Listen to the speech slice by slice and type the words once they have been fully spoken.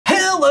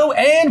Hello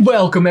and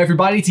welcome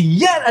everybody to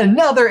yet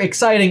another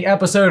exciting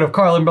episode of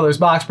Carlin Brothers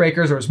Box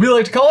Breakers, or as we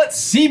like to call it,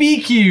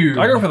 CBQ.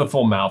 I go for the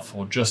full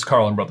mouthful, just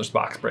Carlin Brothers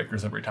Box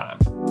Breakers every time.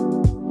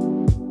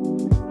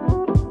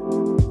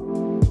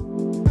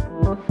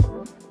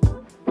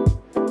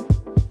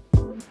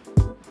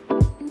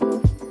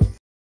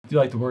 Do you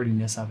like the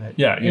wordiness of it?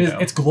 Yeah,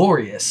 it's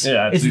glorious.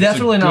 Yeah, it's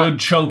definitely a not good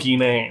chunky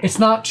name. It's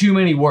not too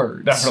many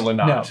words. Definitely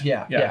not. No,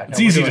 yeah.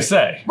 It's easy to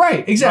say.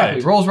 Right,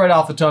 exactly. Right. Rolls right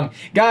off the tongue.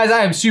 Guys,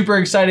 I am super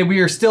excited.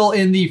 We are still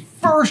in the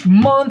first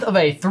month of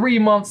a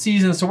 3-month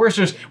season, so we're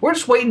just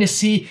waiting to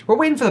see. We're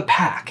waiting for the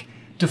pack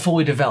to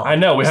fully develop. I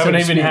know, we haven't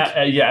even had,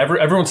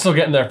 everyone's still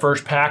getting their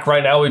first pack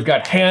right now. We've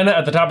got Hannah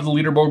at the top of the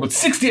leaderboard with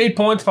 68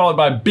 points, followed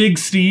by Big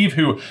Steve,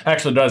 who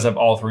actually does have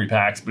all 3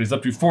 packs, but he's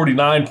up to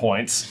 49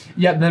 points.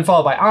 Yep, and then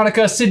followed by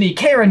Annika, Sydney,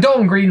 Karen,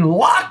 Dawn Green,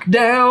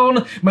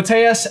 Lockdown,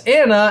 Mateus,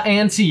 Anna,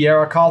 and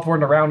Sierra Cawthorn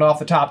to round off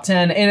the top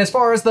 10. And as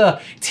far as the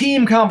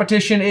team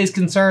competition is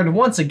concerned,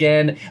 once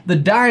again, the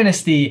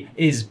Dynasty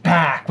is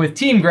back with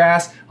Team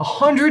Grass,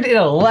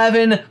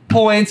 111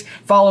 points,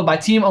 followed by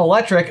Team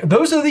Electric.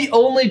 Those are the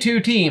only 2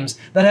 teams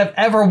that have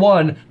ever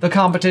won the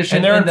competition.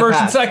 And they're in first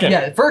and second.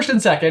 Yeah, first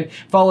and second,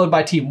 followed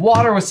by Team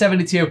Water with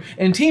 72,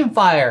 and Team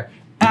Fire,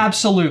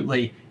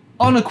 absolutely,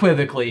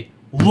 unequivocally,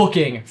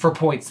 looking for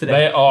points today.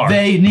 They are.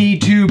 They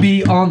need to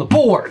be on the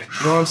board.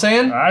 You know what I'm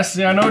saying? I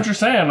see, I know what you're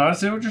saying. I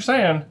see what you're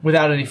saying.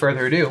 Without any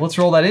further ado, let's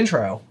roll that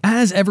intro.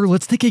 As ever,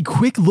 let's take a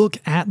quick look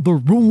at the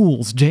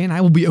rules. Jay and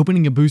I will be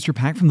opening a booster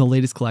pack from the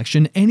latest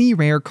collection. Any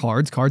rare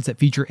cards that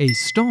feature a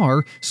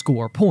star,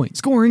 score points.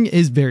 Scoring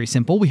is very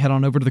simple. We head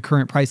on over to the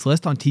current price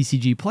list on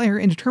TCG Player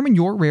and determine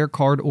your rare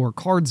card or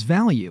card's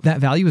value. That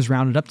value is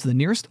rounded up to the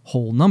nearest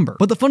whole number.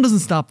 But the fun doesn't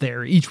stop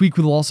there. Each week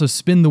we will also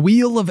spin the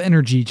wheel of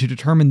energy to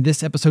determine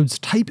this episode's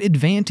type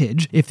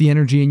advantage. If the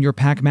energy in your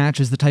pack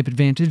matches the type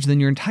advantage,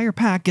 then your entire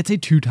pack gets a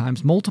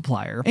 2x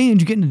multiplier,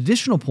 and you get an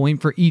additional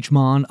point for each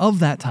mon of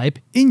that type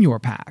in your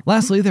pack.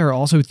 Lastly, there are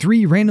also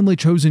 3 randomly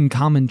chosen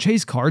common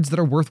chase cards that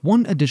are worth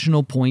 1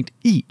 additional point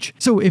each.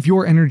 So if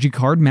your energy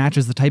card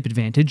matches the type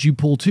advantage, you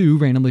pull 2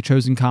 randomly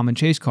chosen common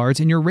chase cards,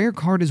 and your rare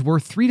card is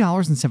worth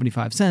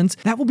 $3.75.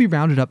 That will be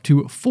rounded up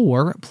to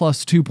 4,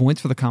 plus 2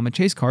 points for the common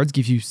chase cards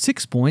gives you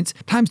 6 points,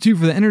 times 2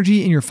 for the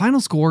energy, and your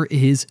final score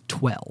is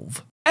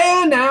 12.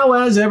 And now,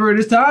 as ever, it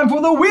is time for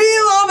the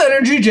Wheel of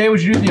Energy. Jay,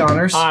 would you do the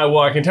honors? Well,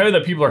 I can tell you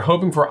that people are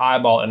hoping for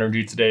eyeball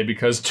energy today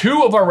because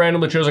 2 of our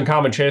randomly chosen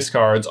common chase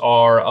cards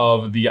are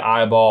of the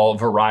eyeball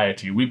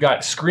variety. We've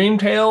got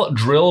Screamtail,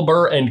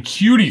 Drillbur, and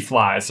Cutie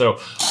Fly. So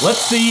let's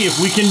see if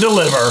we can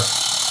deliver.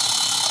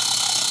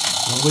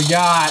 What we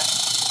got?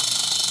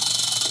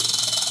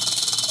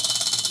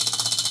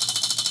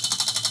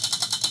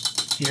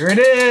 Here it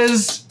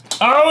is.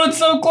 Oh, it's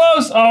so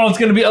close. Oh, it's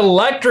gonna be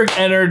electric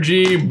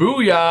energy.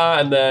 Booyah.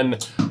 And then,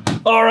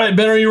 all right,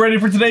 Ben, are you ready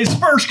for today's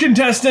first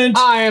contestant?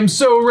 I am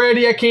so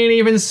ready, I can't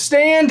even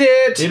stand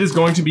it. It is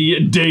going to be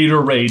Data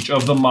Rage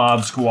of the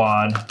Mod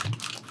Squad.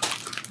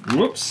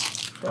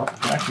 Whoops. Drop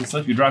the pack and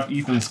stuff. You dropped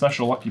Ethan's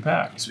special lucky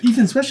pack. So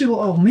Ethan, special,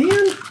 oh man.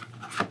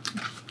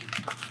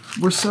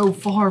 We're so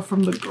far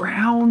from the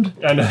ground.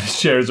 And his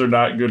chairs are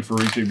not good for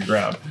reaching the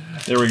ground.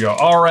 There we go.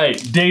 All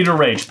right, Data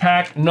Rage,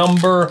 pack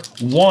number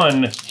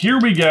 1. Here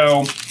we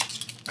go.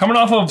 Coming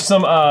off of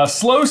some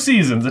slow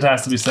seasons, it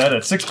has to be said,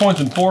 at 6 points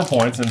and 4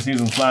 points in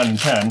seasons 9 and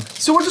 10.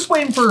 So we're just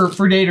waiting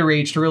for Data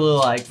Rage to really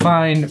like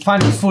find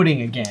a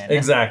footing again.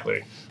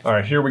 Exactly. All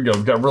right, here we go.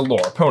 We've got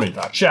Rillor,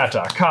 Ponyta,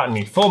 Chatta,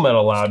 Cottony, Full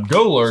Metal Loud,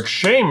 Golurk,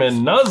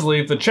 Shaman,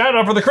 Nuzleaf, the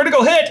Chatta for the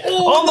critical hit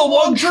on the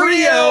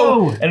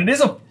Wugtrio! And it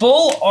is a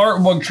full art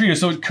Wugtrio,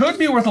 so it could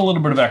be worth a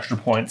little bit of extra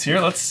points here.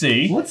 Let's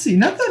see. Let's see.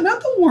 Not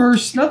the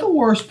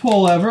worst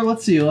pull ever.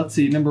 Let's see.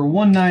 Number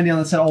 190 on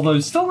the set, although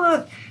still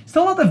not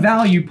the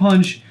value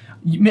punch.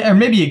 Or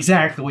maybe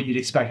exactly what you'd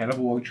expect out of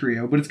a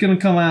Wugtrio, but it's going to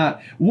come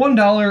out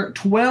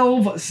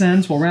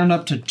 $1.12. We'll round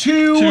up to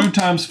 2. 2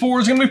 times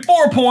 4 is going to be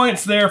 4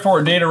 points there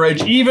for Data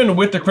Rage, even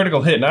with the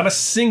critical hit. Not a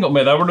single,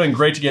 man, that would have been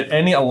great to get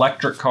any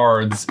electric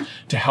cards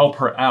to help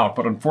her out,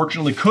 but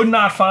unfortunately could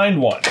not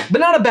find one. But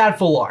not a bad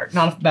full art.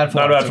 Not a bad full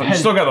art. Not a bad full art. You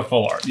still got the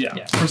full art, yeah.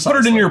 Precisely.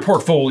 Put it in your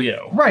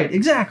portfolio. Right,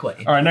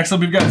 exactly. All right, next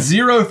up we've got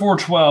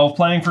 0412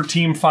 playing for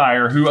Team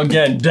Fire, who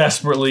again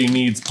desperately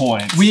needs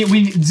points. We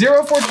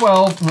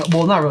 0412,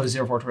 well, not really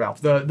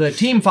 0412. The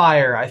Team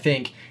Fire, I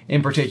think,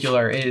 in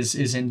particular,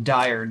 is in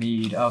dire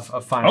need of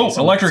finding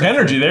some electric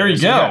energy. There you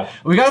go.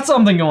 We got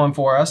something going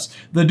for us.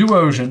 The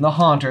Duosian, the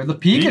Haunter, the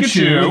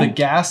Pikachu, the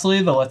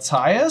Ghastly, the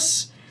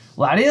Latias,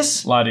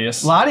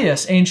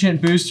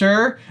 Ancient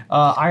Booster,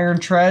 Iron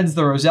Treads,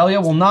 the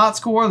Roselia will not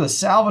score, the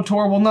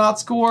Salvatore will not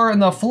score,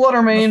 and the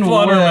Fluttermane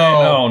will.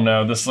 Oh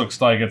no, this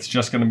looks like it's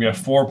just going to be a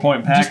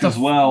 4-point pack as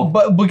well.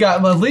 But we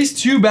got at least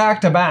 2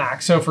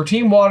 back-to-back. So for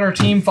Team Water,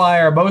 Team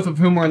Fire, both of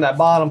whom are in that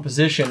bottom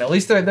position, at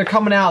least they're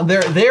coming out.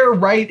 They're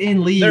right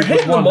in lead. They're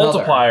hitting the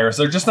multipliers.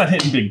 They're just not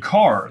hitting big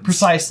cards.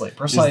 Precisely.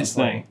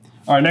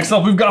 All right, next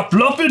up we've got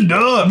Fluffy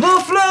Duck.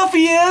 The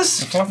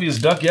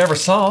fluffiest duck you ever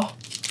saw.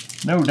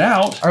 No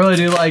doubt. I really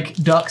do like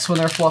ducks when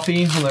they're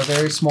fluffy, when they're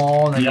very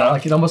small, and they got,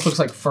 like, it almost looks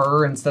like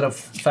fur instead of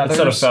feathers.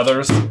 Instead of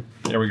feathers.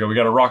 There we go. We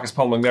got a Raucous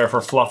Pummeling there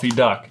for Fluffy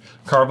Duck.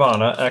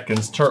 Carvana,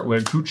 Ekans,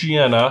 Turtwig,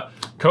 Cucciena,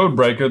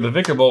 Codebreaker, the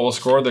Vicavolt will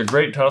score, the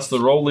Great Tusk, the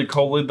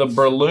Roly-Coly, the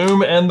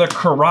Burloom, and the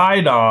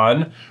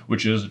Caridon,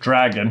 which is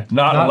Dragon,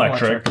 not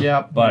electric.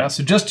 Yep. But yeah,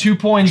 so just 2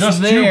 points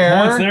just there. 2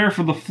 points there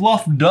for the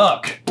Fluff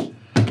Duck.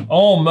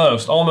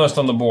 Almost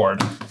on the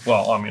board.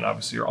 Well, I mean,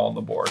 obviously you're on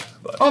the board.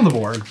 But. On the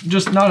board,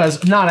 just not as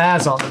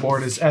on the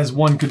board as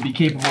one could be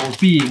capable of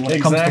being when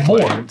it comes to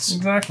boards.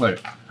 Exactly.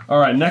 All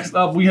right, next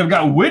up we have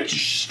got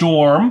Witch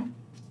Storm.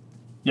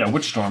 Yeah,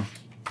 Witch Storm.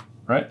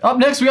 Right? Up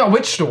next, we got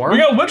Witch Storm. We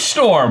got Witch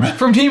Storm.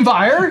 From Team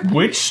Fire.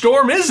 Which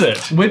storm is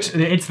it?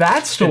 It's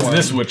that storm. It's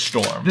this Witch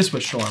Storm. This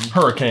Witch Storm.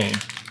 Hurricane.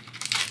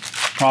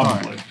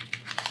 Probably. Right.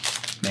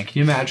 Man, can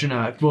you imagine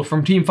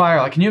from Team Fire,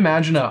 like, can you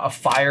imagine a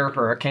fire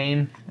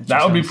hurricane?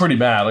 That would be pretty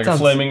bad, like a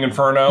flaming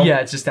inferno.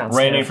 Yeah, it just sounds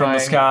raining terrifying. from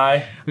the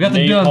sky. We got the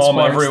napalm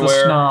Dunsparce,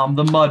 everywhere. the Snom,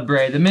 the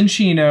Mudbray, the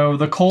Minccino,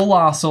 the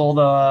Colossal,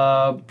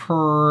 the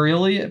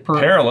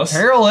Perilous.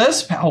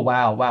 Oh,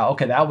 wow.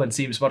 Okay, that one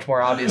seems much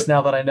more obvious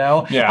now that I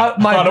know. Yeah,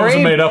 I thought it was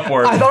a made-up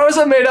word. I thought it was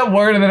a made-up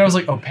word, and then I was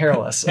like, oh,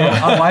 Perilous. Oh,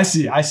 I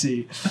see.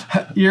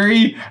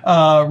 Erie,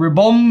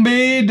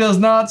 Ribombi does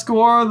not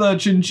score, the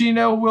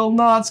Cinccino will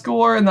not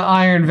score, and the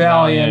Iron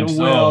Valiant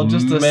will.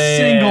 Just a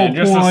single point.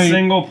 Just a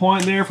single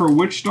point there for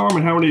Witch Storm,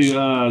 and how many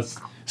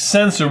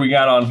cents we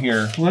got on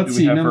here? Let's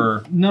see,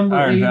 number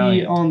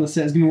 80 on the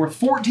set is going to be worth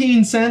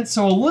 14 cents,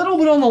 so a little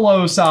bit on the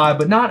low side,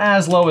 but not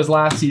as low as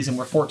last season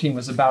where 14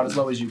 was about as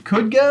low as you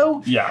could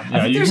go.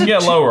 Yeah, you can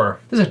get lower.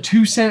 There's a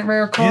 2-cent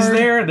rare card. Is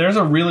there? There's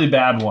a really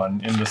bad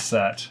one in this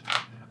set.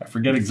 I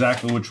forget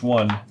exactly which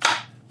one,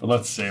 but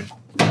let's see.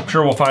 I'm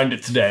sure we'll find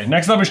it today.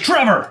 Next up is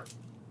Trevor.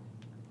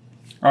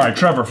 All right,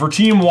 Trevor, for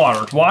Team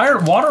Water.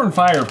 Water and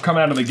Fire have come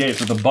out of the gates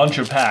with a bunch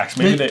of packs.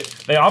 Maybe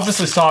they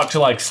obviously sought to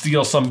like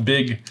steal some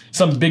big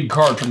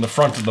card from the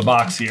front of the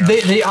box here.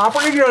 They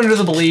operated under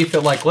the belief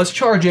that, like, let's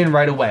charge in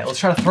right away. Let's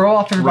try to throw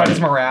off everybody's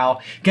morale,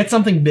 get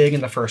something big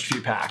in the first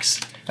few packs.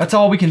 That's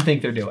all we can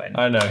think they're doing.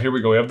 I know. Here we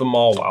go. We have the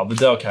Mawile, the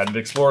Delcat, the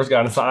Explorer's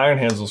Guidance, the Iron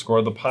Hands will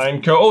score, the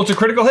Pineco. Oh, it's a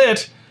critical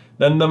hit.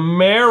 Then the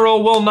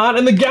Merrill will not,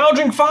 and the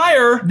Gouging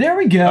Fire. There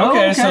we go.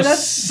 Okay, so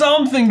that's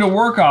something to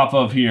work off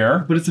of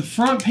here. But it's a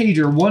front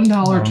pager,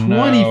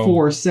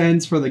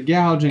 $1.24 for the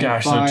Gouging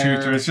Fire. Gosh, so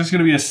 2-3. It's just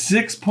going to be a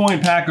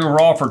 6-point pack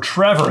overall for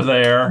Trevor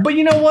there. But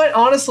you know what?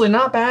 Honestly,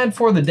 not bad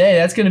for the day.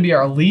 That's going to be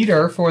our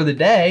leader for the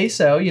day.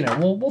 So, you know,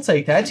 we'll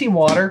take that. Team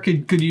Water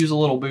could use a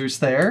little boost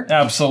there.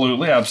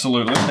 Absolutely.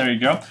 There you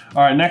go.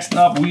 All right, next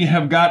up we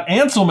have got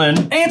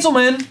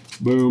Anselman.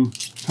 Boom.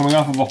 Coming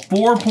off of a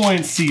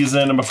 4-point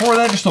season, and before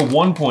that, just a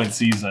 1-point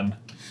season.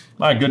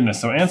 My goodness.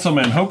 So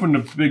Anselman hoping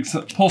to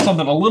pull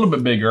something a little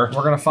bit bigger.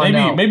 We're going to find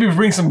out. Maybe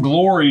bring some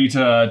glory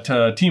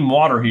to Team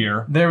Water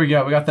here. There we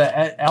go. We got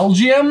the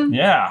Edghill.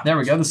 Yeah. There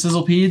we go. The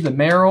Sizzlepede, the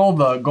Merrill,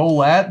 the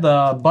Golette,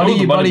 the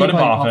Buddy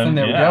Puffin.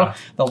 There we go.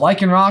 The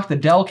Lycanroc, the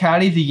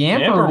Delcatty, the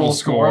Yamper will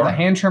score. The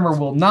Hand Trimmer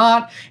will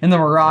not. And the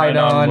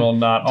Maridon will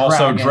not.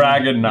 Also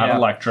Dragon, not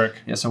electric.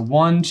 Yeah, so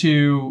 1,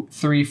 2,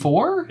 3,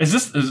 4.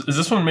 Is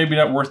this one maybe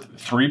not worth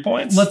 3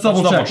 points? Let's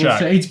double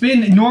check. It's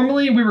been,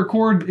 normally we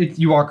record,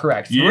 you are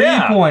correct. 3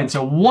 points.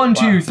 So 1,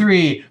 2,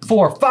 3,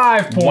 4,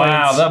 5 points.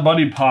 Wow, that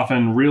Buddy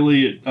Puffin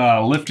really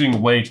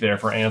lifting weight there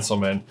for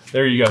Anselman.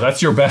 There you go.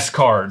 That's your best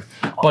card,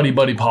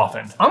 Buddy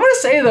Puffin. I'm gonna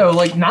say though,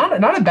 like not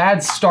a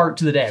bad start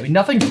to the day. I mean,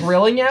 nothing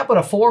thrilling yet, but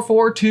a 4,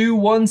 4, 2,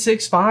 1,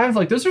 6, 5.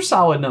 Like those are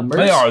solid numbers.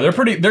 They are.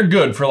 They're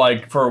good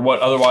for what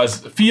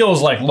otherwise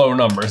feels like low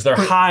numbers. They're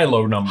high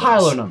low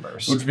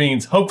numbers. Which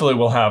means hopefully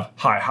we'll have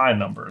high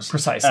numbers.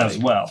 Precisely. As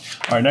well.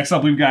 All right, next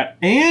up we've got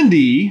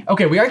Andy.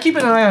 Okay, we gotta keep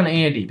an eye on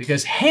Andy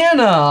because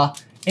Hannah,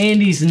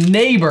 Andy's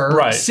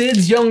neighbor,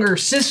 Sid's younger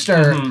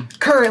sister,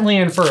 currently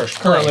in first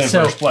place.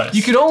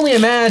 You could only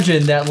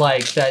imagine that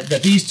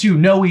that these two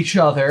know each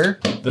other.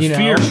 The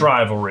fierce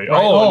rivalry.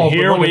 Oh, and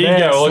here we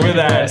go. Look at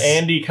that.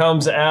 Andy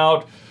comes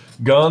out,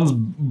 guns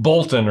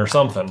bolting or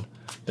something.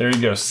 There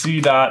you go.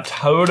 C-Dot,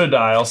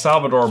 Totodile,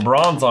 Salvador,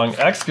 Bronzong,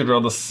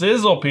 xKito, the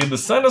Sizzlepede, the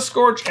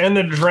Centiskorch, and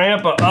the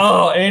Drampa.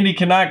 Oh, Andy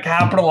cannot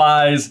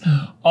capitalize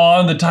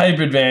on the type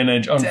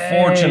advantage,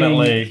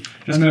 unfortunately.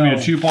 Just going to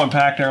be a 2-point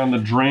pack there on the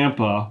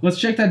Drampa. Let's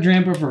check that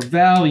Drampa for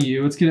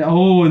value. It's gonna.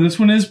 Oh, and this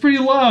one is pretty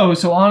low.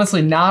 So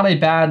honestly, not a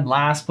bad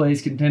last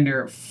place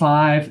contender.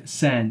 5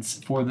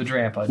 cents for the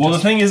Drampa. Well, the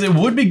thing is, it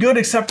would be good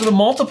except for the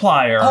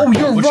multiplier. Oh,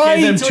 you're which right.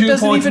 Gave them so 2 it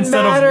doesn't points even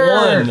instead matter.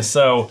 of 1.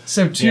 So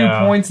 2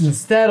 points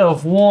instead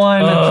of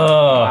 1.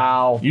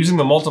 Wow. Using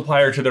the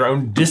multiplier to their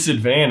own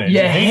disadvantage. You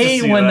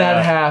hate when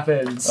that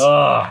happens.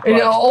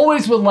 And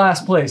always with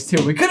last place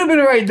too. We could have been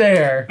right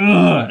there.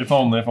 If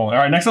only. All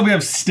right, next up we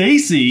have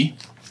Stacy.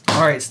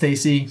 All right,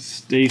 Stacy.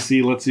 Let's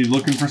see,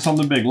 looking for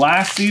something big.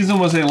 Last season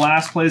was a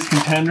last place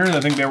contender.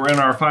 I think they were in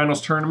our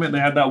finals tournament. They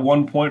had that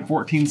 1 point,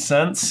 14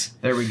 cents.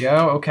 There we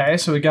go. Okay,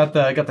 so we got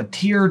the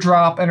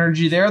teardrop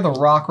energy there, the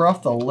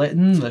Rockruff, the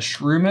Litten, the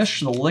Shroomish,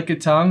 the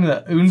Lickitung,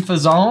 the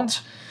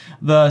Unfazant.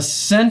 the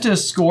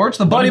Centus Scorch,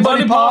 the Buddy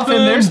Buddy Poffin,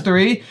 Poffin. there's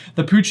 3,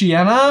 the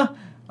Poochyena.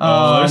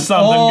 Oh, there's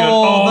something good.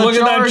 Oh, look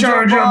at that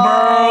Charger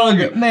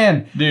Bug.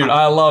 Man. Dude,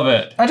 I love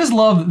it. I just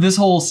love this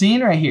whole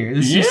scene right here.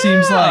 This just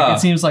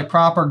seems like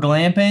proper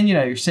glamping. You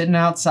know, you're sitting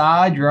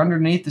outside, you're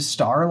underneath the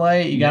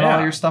starlight, you got all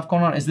your stuff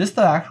going on. Is this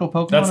the actual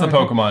Pokemon? That's the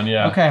Pokemon,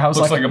 yeah. Okay, I was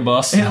looks like a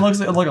bus. It looks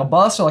like a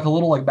bus or like a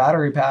little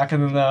battery pack,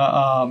 and then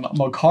the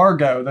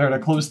Macargo there to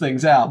close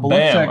things out. But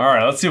Bam. All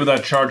right, let's see what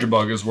that Charger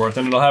Bug is worth,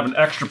 and it'll have an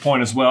extra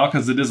point as well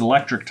because it is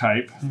electric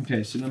type.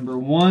 Okay, so number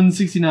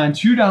 169,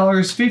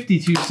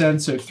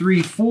 $2.52, so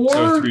 3-4.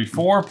 So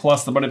 3-4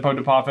 plus the Buddy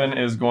Poffin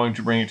is going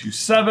to bring you to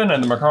 7,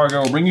 and the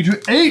Macargo will bring you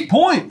to 8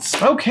 points.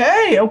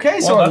 Okay,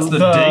 so that's the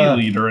day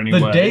leader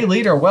anyway. The day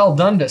leader, well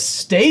done to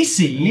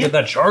Stacy. You get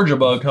that Charger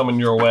Bug coming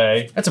your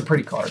way. That's a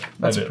pretty card.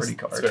 That's a pretty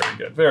card. It's very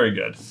good, very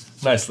good.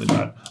 Nicely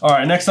done. All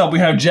right, next up we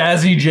have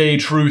Jazzy J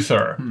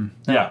Truther.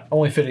 Yeah.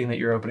 Only fitting that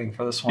you're opening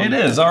for this one. It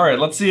is. All right,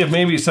 let's see if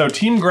maybe, so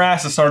Team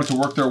Grass has started to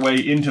work their way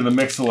into the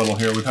mix a little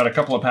here. We've had a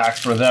couple of packs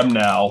for them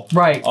now.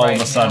 Right, All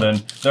of a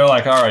sudden. They're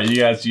like, all right, you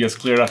guys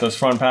cleared out those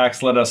front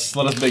packs. Let us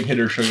big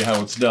hitter show you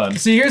how it's done.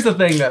 See, here's the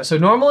thing though. So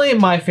normally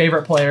my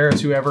favorite player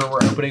is whoever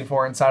we're opening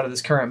for inside of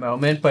this current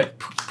moment, but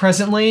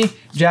presently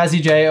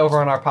Jazzy J over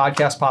on our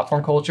podcast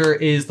Popcorn Culture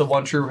is the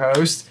one true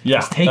host. Yeah,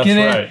 He's taking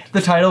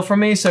the title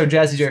from me. So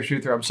Jazzy J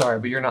Truther, I'm sorry,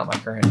 but you're not my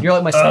current. You're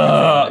like my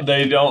second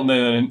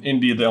favorite.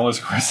 Indeed, they only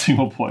score a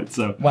single point.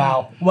 So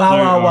wow.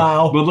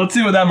 But let's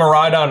see what that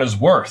Miraidon is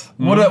worth.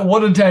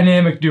 What a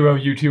dynamic duo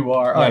you two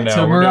are. All I right, know,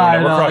 so we're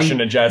Miraidon, crushing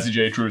it, Jazzy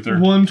J Truther.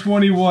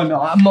 121. No,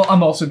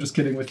 I'm also just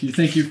kidding with you.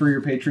 Thank you for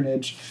your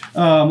patronage.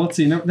 Let's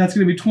see. No, that's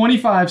going to be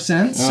 25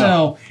 cents.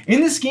 So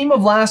in the scheme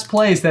of last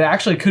place, that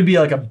actually could be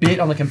like a bit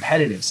on the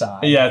competitive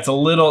side. Yeah, it's a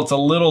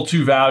little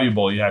too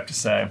valuable, you have to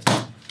say.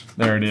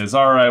 There it is.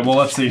 All right, well,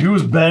 let's see. Who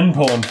is Ben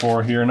pulling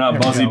for here? Not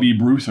Buzzy B.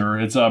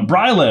 Bruther. It's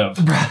Brylev.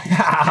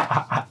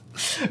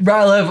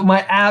 Brylev,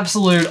 my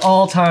absolute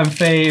all-time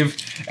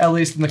fave, at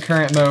least in the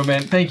current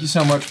moment. Thank you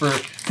so much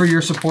for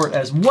your support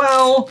as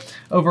well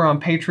over on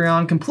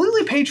Patreon.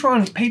 Completely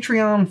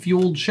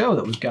Patreon-fueled show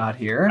that we've got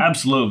here.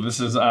 Absolutely. This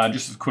is,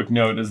 just a quick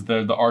note, is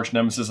the arch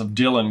nemesis of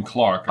Dylan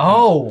Clark.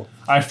 Oh.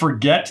 I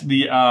forget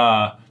the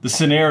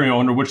scenario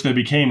under which they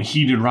became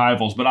heated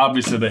rivals, but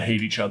obviously they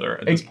hate each other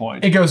at this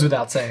point. It goes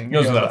without saying. It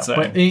goes without saying.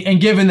 But, and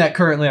given that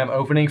currently I'm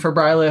opening for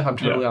Brylev, I'm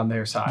totally on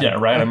their side. Yeah,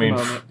 right? I mean...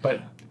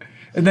 But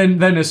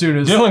then as soon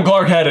as... Dylan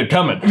Clark had it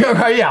coming.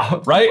 Yeah.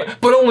 Right?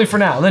 But only for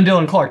now. Then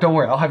Dylan Clark, don't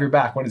worry. I'll have your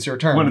back when it's your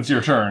turn. When it's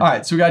your turn. All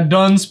right, so we got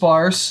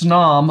Dunsparce,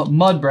 Snom,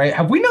 Mudbray.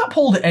 Have we not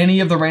pulled any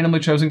of the randomly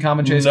chosen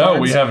Common Chase cards?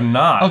 No, we have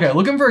not. Okay,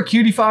 looking for a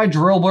Cutify,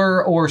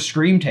 Drillbur, or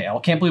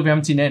Screamtail. Can't believe we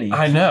haven't seen any.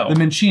 I know. The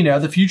Minchino,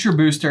 the Future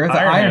Booster, the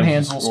Iron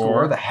Hands will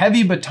score, the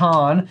Heavy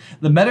Baton,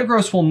 the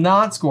Metagross will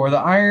not score, the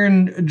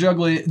Iron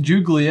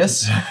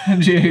Juglius,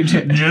 and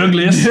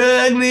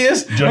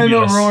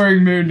the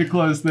Roaring Moon to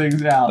close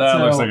things out. That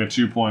looks like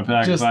a 2-point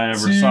pack if I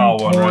ever saw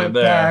one right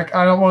there. Pack.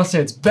 I don't want to say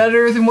it's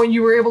better than what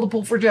you were able to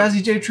pull for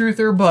Jazzy J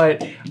Truther,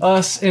 but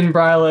us in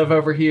Brylev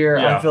over here,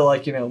 I feel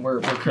like, you know, we're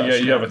crushing. Yeah,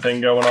 you have a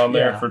thing going on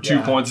there for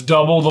 2 points.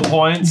 Double the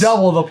points.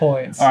 Double the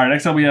points. All right,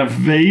 next up we have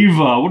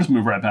Veva. We'll just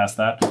move right past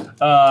that.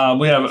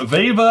 We have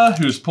Veva,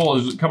 who's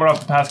coming off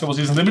the past couple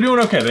seasons. They've been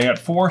doing okay. They got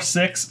 4,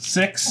 6,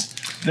 6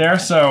 there,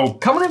 so...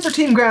 Coming in for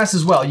Team Grass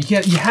as well.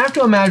 You have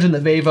to imagine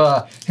that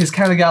Veva has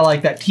kind of got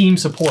like that team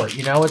support,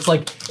 you know? It's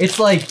like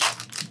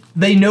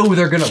they know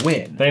they're gonna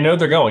win. They know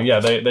they're going. Yeah,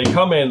 they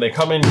come in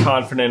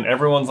confident.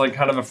 Everyone's like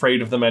kind of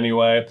afraid of them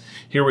anyway.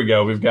 Here we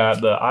go. We've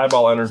got the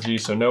Eyeball Energy,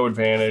 so no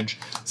advantage.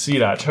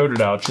 Seedot,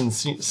 Totodile,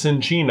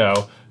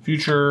 Cinccino,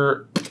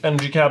 Future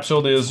Energy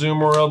Capsule, the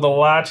Azumarill, the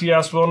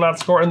Latias will not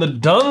score, and the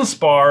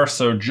Dunsparce,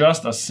 so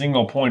just a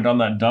single point on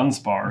that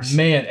Dunsparce.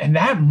 Man, and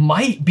that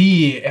might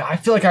be, I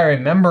feel like I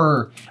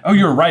remember... Oh,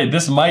 you're right.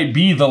 This might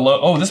be the low...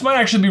 Oh, this might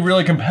actually be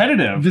really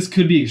competitive. This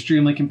could be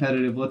extremely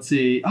competitive. Let's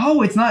see.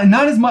 Oh, it's not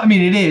as much. I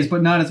mean, it is,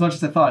 but not as much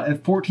as I thought.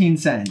 At 14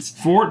 cents.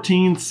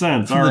 14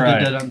 cents. All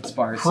right. The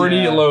Dunsparce.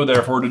 Pretty low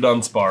there for the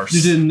Dunsparce.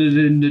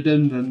 The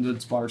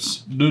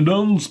Dunsparce. The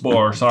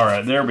Dunsparce. All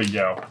right, there we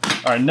go.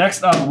 All right,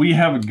 next up we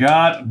have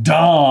got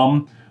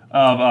Dom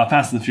of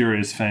Fast and the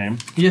Furious fame.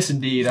 Yes,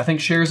 indeed. I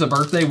think shares a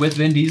birthday with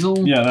Vin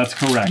Diesel. Yeah, that's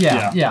correct.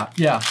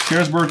 Yeah.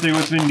 Shares birthday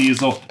with Vin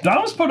Diesel.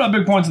 Dom's put up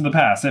big points in the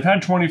past. They've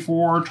had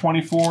 24,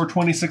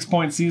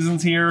 26-point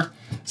seasons here.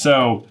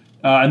 So,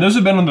 and those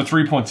have been on the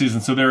 3-point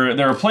season. So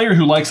they're a player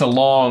who likes a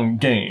long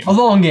game. A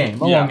long game.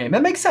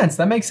 That makes sense.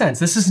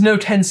 This is no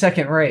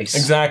 10-second race.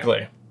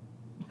 Exactly.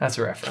 That's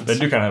a reference. They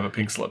do kind of have a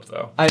pink slip,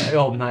 though.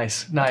 Oh,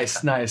 nice.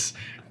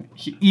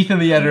 Ethan,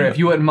 the editor, if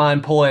you wouldn't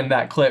mind pulling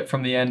that clip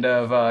from the end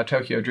of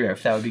Tokyo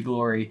Drift, that would be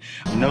glory.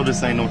 You know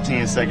this ain't no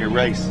 10-second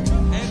race.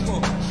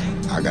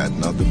 I got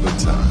nothing but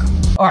time.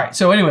 All right,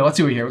 so anyway, let's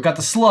see what we here. We got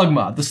the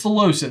Slugma, the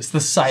Solosis, the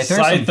Scyther.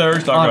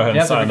 Scythers, I'll go ahead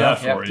and sign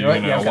that yep, for you,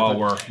 while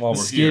we're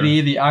Skitty,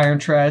 here. the Iron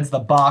Treads, the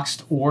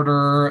Boxed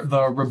Order,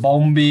 the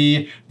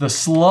Ribombi, the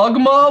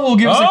Slugma will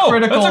give us a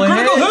critical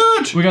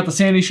hit. We got the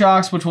Sandy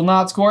Shocks, which will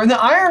not score, and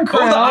the Iron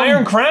Crown. Oh, the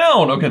Iron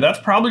Crown. Okay, that's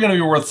probably going to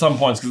be worth some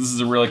points because this is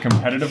a really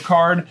competitive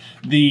card.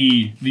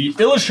 The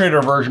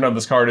Illustrator version of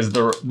this card is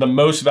the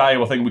most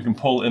valuable thing we can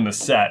pull in the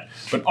set,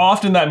 but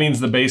often that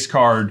means the base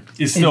card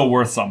is still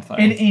worth something.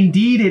 And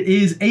indeed, it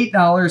is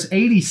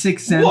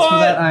 $8.86 for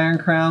that Iron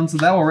Crown, so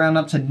that will round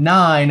up to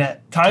 9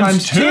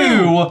 times 2. There you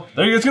go.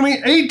 It's going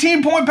to be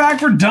 18-point pack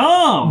for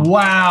Dom.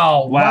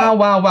 Wow.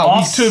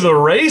 Off to the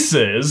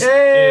races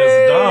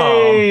is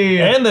Dom.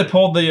 And they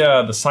pulled the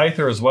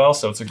Scyther as well,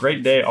 so it's a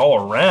great day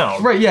all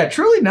around. Right, yeah,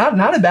 truly not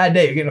a bad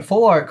day. You're getting a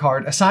full art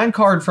card, a signed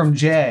card from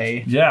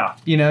Jay. Yeah.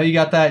 You know, you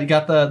got that, you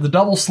got the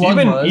double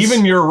Slugmas.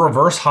 Even your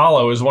reverse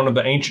hollow is one of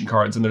the ancient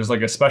cards, and there's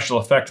like a special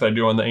effect that I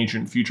do on the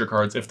ancient future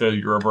cards if they're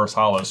your reverse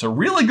hollow. So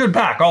really good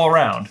pack all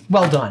around.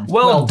 Well done.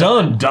 Well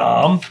done,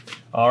 Dom.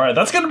 All right,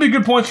 that's going to be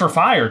good points for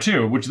Fire,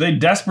 too, which they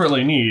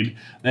desperately need.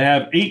 They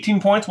have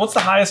 18 points. What's the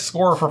highest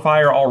score for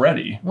Fire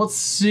already? Let's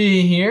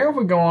see here.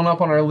 We're going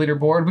up on our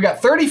leaderboard. We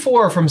got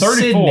 34 from 34,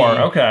 Sydney.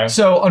 Okay.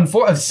 So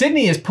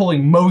Sydney is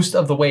pulling most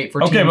of the weight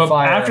for Team Fire. Okay,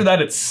 but after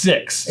that, it's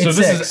 6. So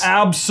this is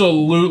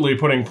absolutely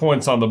putting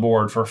points on the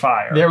board for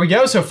Fire. There we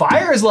go. So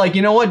Fire is like,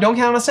 you know what? Don't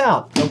count us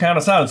out. Don't count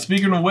us out. And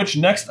speaking of which,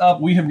 next up,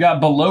 we have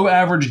got Below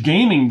Average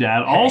Gaming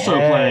Dad also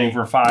playing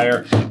for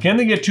Fire. Can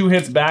they get 2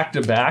 hits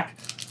back-to-back?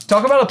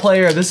 Talk about a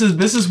player. This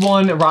is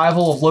one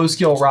rival of Low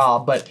Skill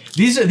Rob, but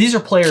these are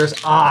players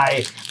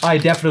I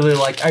definitely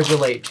like. I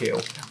relate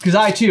to because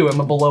I too am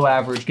a below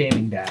average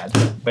gaming dad.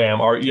 Bam.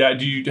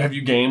 Have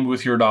you gamed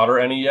with your daughter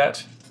any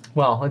yet?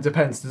 Well, it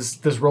depends.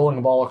 Does rolling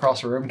a ball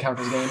across a room count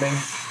as gaming?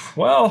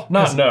 Well,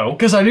 no.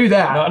 Because I knew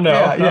that. Not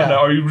no.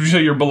 No. Would you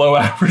say you're below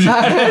average?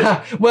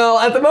 Well,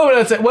 at the moment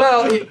I'd say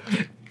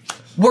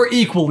we're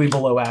equally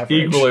below average.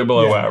 Equally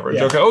below average.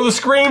 Yeah. Okay. Oh, the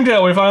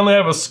Screamtail. We finally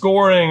have a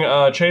scoring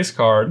chase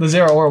card. The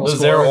Zero Ore will score.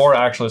 The Zero Ore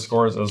actually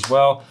scores as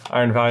well.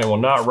 Iron Valiant will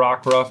not.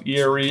 Rock Rough,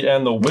 Eerie,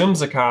 and the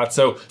Whimsicott.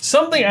 So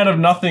something out of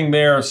nothing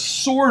there,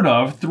 sort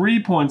of.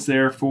 3 points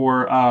there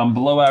for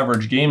below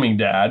average gaming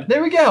dad.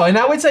 There we go. And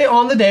I would say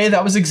on the day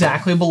that was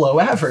exactly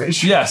below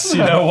average. Yes.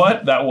 You know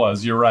what? That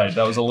was. You're right.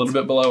 That was a little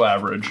bit below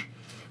average.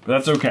 But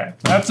that's okay.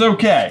 That's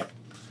okay.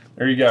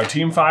 There you go.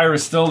 Team Fire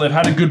is still, they've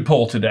had a good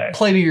pull today.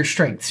 Play to your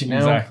strengths, you know?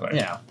 Exactly.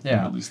 Yeah.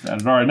 At least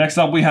that. All right, next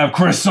up we have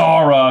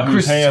Chrysara,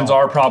 whose hands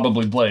are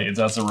probably blades.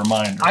 That's a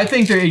reminder. I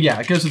think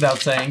it goes without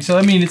saying. So,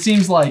 I mean, it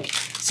seems like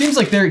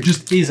there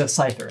just is a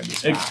Scyther in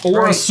this pack,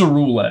 or a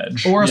Cerule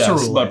Edge. Or a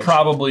Cerule Edge. But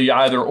probably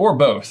either or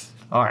both.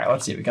 All right,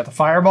 let's see. We got the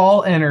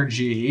Fireball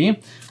Energy.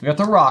 We got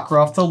the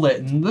Rockruff, the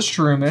Litten, the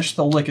Shroomish,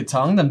 the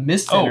Lickitung, the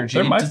Mist Energy.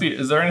 There might be.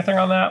 Is there anything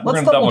on that?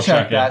 Let's double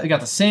check that. We got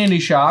the Sandy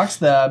Shocks,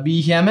 the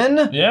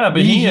Behemoth. Yeah,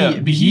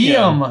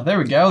 Behem. There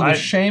we go. The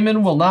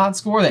Shaman will not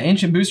score. The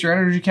Ancient Booster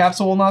Energy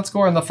Capsule will not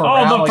score. And the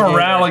Feraligatr. Oh, the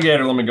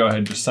Feraligatr. Let me go ahead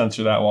and just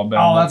censor that while Ben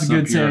that's a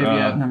good save.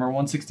 Yeah, number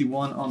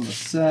 161 on the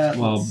set.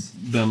 Well,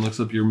 Ben looks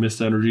up your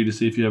Mist Energy to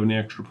see if you have any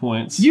extra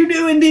points. You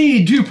do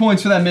indeed. 2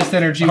 points for that Mist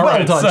Energy.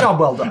 Well done. Job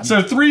well done.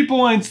 So 3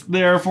 points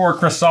there for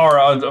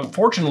Chrysara.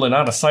 Unfortunately,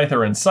 not a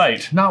Scyther in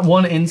sight. Not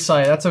one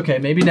insight. That's okay.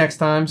 Maybe next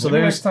time. So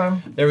next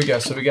time. There we go.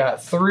 So we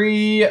got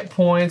 3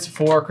 points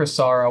for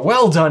Chrysara.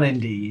 Well done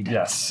indeed.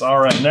 Yes. All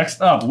right.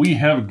 Next up, we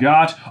have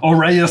got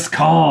Aureus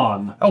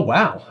Khan. Oh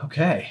wow.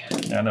 Okay.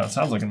 Yeah. No. It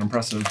sounds like an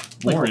impressive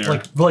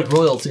warrior. Like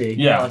royalty.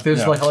 Yeah. Like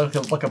there's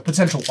like a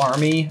potential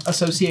army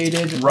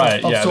associated.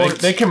 Right. Of Yeah.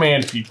 They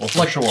command people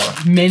for sure.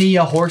 Many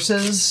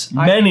horses.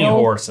 Many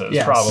horses.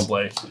 Yes.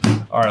 Probably.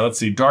 All right. Let's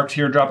see. Dark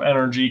Teardrop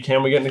Energy.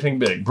 Can we get anything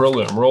big?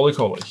 Breloom,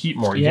 Roly-Coly,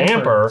 Heatmore,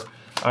 Yamper,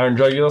 Iron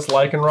Jugulus,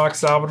 Lycanroc,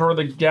 Salvatore,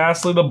 the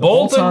Ghastly, the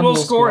Bolton will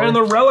score, and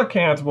the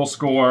Relicanth will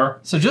score.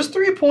 So just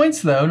 3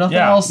 points though. Nothing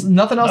else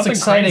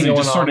exciting crazy. going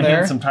Just sort on of there.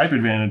 hit some type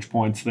advantage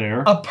points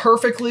there. A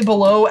perfectly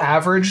below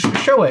average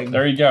showing.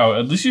 There you go.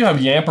 At least you have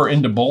Yamper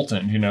into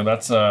Bolton. You know,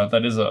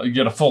 you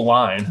get a full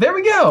line. There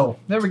we go.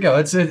 There we go.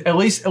 It's at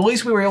least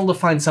we were able to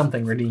find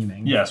something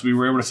redeeming. Yes, we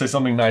were able to say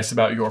something nice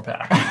about your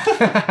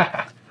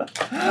pack.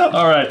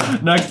 All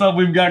right. Next up,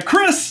 we've got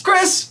Chris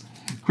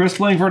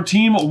playing for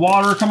Team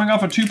Water, coming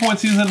off a 2-point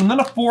season and then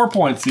a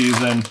 4-point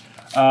season.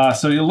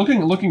 So you're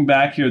looking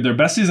back here, their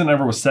best season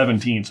ever was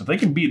 17. So if they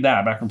can beat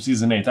that back from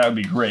season 8, that would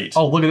be great.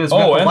 Oh, look at this.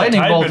 Oh, and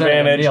Lightning Bolt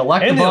advantage. The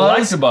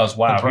Electabuzz.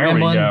 Wow, the here we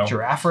go.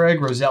 Giraffreg,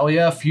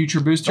 Roselia, Future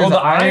Booster, the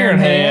Iron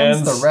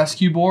Hands, the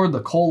Rescue Board,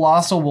 the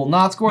Colossal will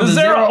not score, the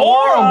Zero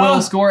Aura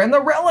will score, and the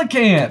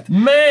Relicanth.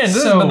 Man,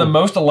 this has been the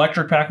most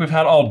electric pack we've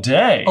had all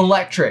day.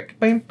 Electric.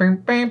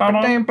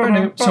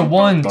 So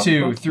 1,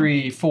 2,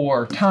 3,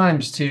 4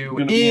 times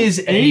 2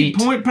 is 8.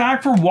 8-point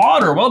pack for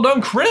Water. Well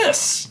done,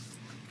 Chris.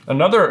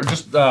 Another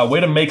just way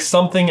to make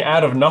something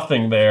out of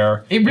nothing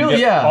there. It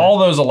really, yeah. All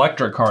those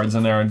electric cards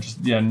in there and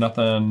just,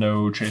 nothing,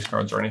 no chase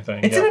cards or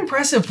anything. It's an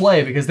impressive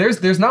play because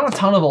there's not a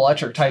ton of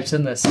electric types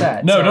in this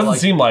set. No, so it doesn't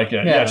seem like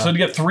it. Yeah. So to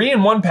get 3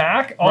 in one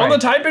pack on the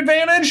type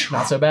advantage.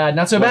 Not so bad,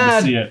 not so Love bad.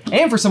 to see it.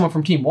 And for someone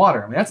from Team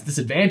Water, I mean, that's a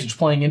disadvantage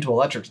playing into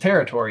electric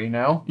territory, you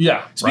know?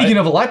 Yeah. Speaking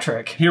of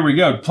electric. Here we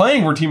go.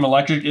 Playing for Team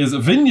Electric is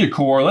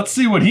Vinyacor. Let's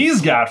see what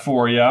he's got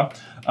for you.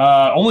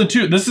 Only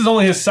 2. This is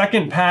only his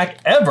 2nd pack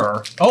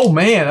ever. Oh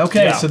man,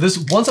 okay. So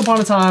this once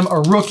upon a time a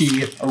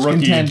rookie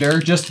contender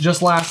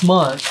just last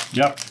month.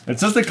 Yep. It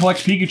says they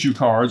collect Pikachu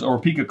cards or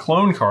Pika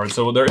clone cards.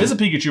 So there is a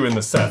Pikachu in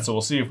the set. So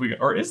we'll see if we can,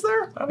 or is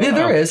there? Yeah,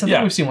 there is. I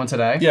think we've seen one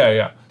today.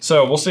 Yeah.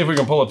 So we'll see if we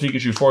can pull a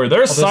Pikachu for you.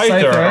 There's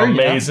Scyther.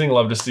 Amazing.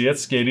 Love to see it.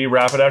 Skady,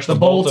 Rapidash, the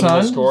Bolton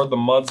will score, the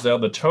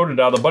Mudsdale, the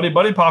Totodile, the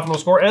Buddy Poffin will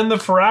score, and the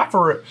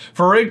Farigiraffe.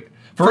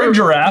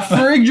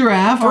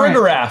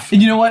 Right.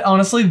 And you know what?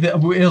 Honestly,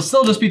 it'll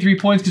still just be 3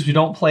 points because we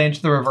don't play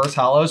into the reverse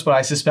hollows, but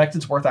I suspect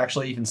it's worth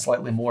actually even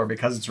slightly more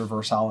because it's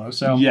reverse hollow.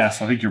 So yes,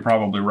 I think you're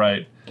probably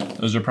right.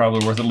 Those are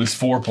probably worth at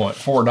least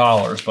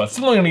 $4, but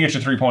still only going to get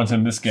you 3 points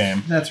in this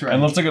game. That's right.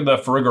 And let's look at the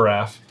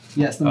Farigiraffe.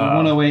 Yes, number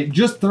 108,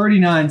 just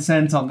 39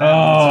 cents on that. Oh,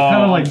 so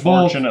kind of like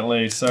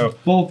unfortunately, so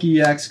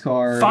bulky X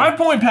card.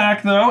 5-point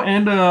pack though,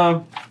 and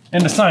a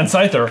signed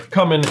Scyther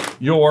coming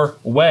your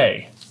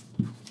way.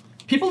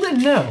 People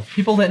didn't know.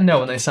 People didn't know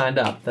when they signed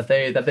up that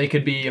they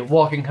could be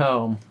walking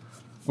home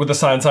with a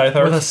signed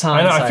Scyther. With a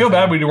signed Scyther. I feel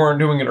bad we weren't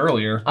doing it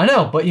earlier. I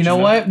know, but you know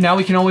what? Now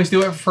we can always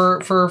do it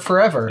for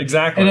forever.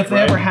 Exactly. And if they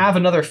ever have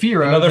another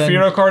Firo,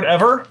 Firo card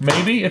ever,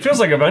 maybe it feels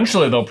like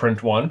eventually they'll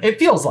print one. It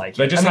feels like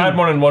they just had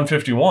one in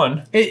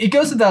 151. It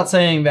goes without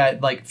saying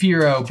that like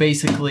Firo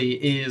basically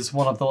is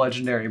one of the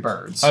legendary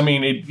birds. I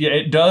mean,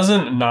 it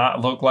doesn't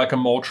not look like a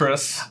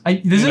Moltres.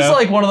 This is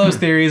like one of those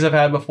theories I've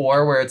had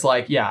before where it's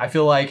like, I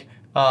feel like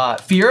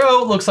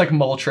Firo looks like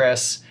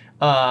Moltres.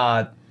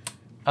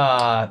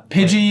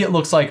 Pidgey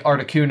looks like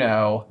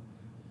Articuno.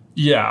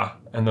 Yeah.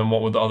 And then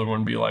what would the other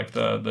one be like?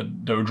 The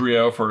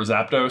Dodrio for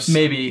Zapdos?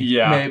 Maybe.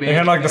 Yeah. Maybe. They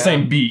had like the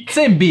same beak.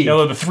 Same beak.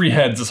 Although the 3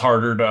 heads is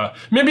harder to...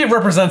 Maybe it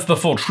represents the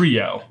full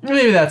trio.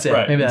 Maybe that's it.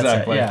 Right, Maybe that's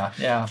exactly. it.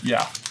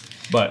 Yeah.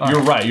 But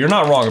you're right. You're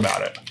not wrong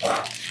about it.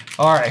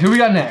 All right, who we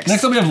got next?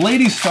 Next up we have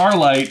Lady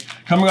Starlight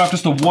coming off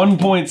just a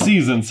 1-point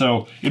season,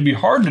 so it'd be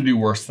hard to do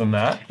worse than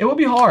that. It would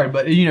be hard,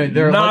 but you know,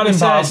 they're not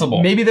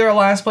impossible. Maybe they're a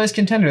last place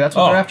contender. That's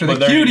what they're after.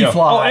 The Cutie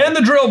Fly. Oh, and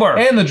the Drillbur.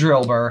 And the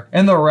Drillbur.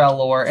 And the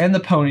Rellor. And the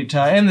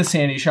Ponyta. And the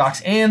Sandy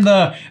Shocks. And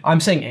the... I'm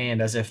saying and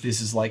as if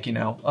this is like, you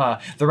know,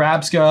 the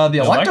Rabska, the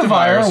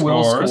Electivire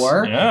will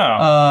score.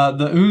 Yeah.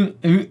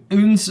 The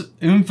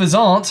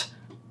Unfazant.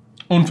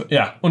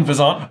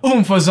 Unfazant.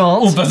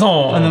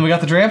 And then we got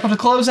the Drampa to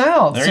close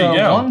out. There you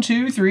go. 1,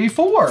 2, 3,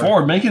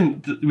 4.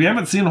 We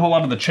haven't seen a whole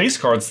lot of the chase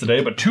cards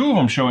today, but 2 of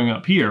them showing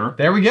up here.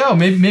 There we go.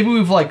 Maybe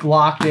we've like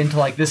locked into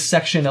like this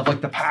section of like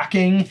the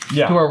packing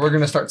to where we're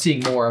gonna start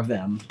seeing more of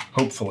them.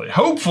 Hopefully.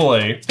 All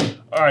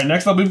right,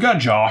 next up we've got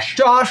Josh,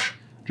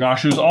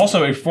 who's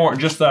also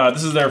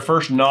this is their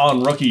first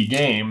non-rookie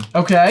game.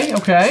 Okay.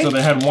 So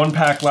they had 1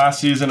 pack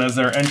last season as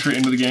their entry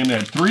into the game. They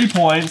had 3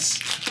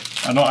 points.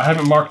 I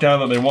haven't marked down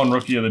that they won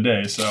Rookie of the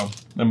Day, so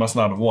they must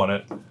not have won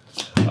it.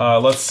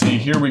 Let's see.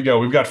 Here we go.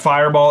 We've got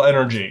Fireball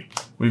Energy.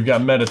 We've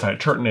got Meditite,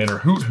 Turtonator,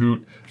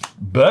 Hoot,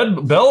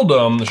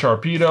 Beldum, the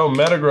Sharpedo,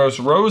 Metagross,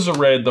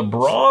 Roserade, the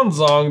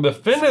Bronzong, the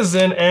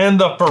Finizen, and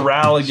the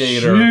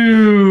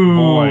Feraligatr.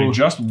 Boy,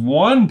 just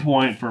 1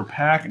 point for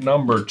pack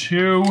number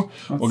 2.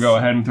 We'll go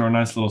ahead and throw a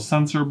nice little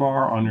sensor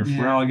bar on your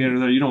Feraligatr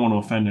there. You don't want to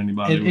offend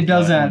anybody. It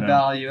does add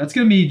value. That's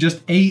going to be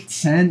just 8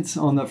 cents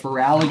on the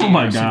Feraligatr. Oh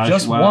my gosh, so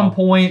just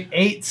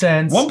 1.8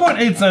 cents.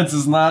 1.8 cents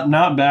is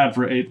not bad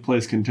for 8th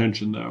place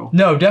contention, though.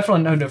 No,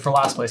 definitely no for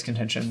last place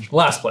contention.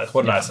 Last place.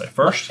 What did I say?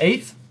 First?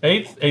 8th?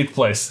 8th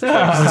place.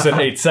 I said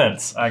 8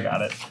 cents. I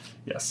got it.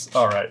 Yes.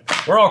 All right.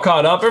 We're all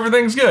caught up.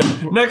 Everything's good.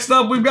 Next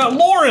up, we've got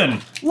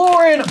Lauren.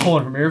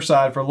 Pulling from your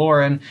side for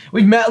Lauren.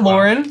 We've met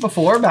Lauren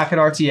before back at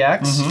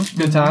RTX.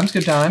 Good times.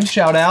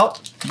 Shout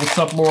out. What's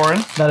up,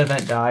 Lauren? That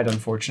event died,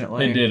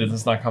 unfortunately. It did.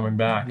 It's not coming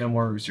back. No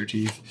more Rooster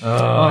Teeth.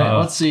 All right,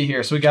 let's see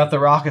here. So we got the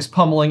Raucous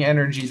Pummeling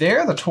Energy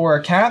there, the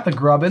Torracat, the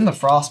Grubbin, the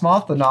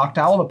Frostmoth, the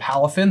Noctowl, the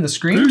Palafin, the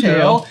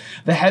Screamtail,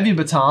 the Heavy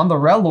Baton, the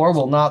Rellor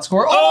will not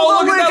score.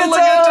 Oh, look at that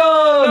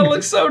Lickitung! That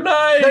looks so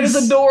nice. That is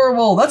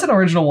adorable. That's an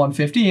original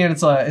 150, and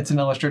it's an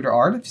Illustrator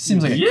art. It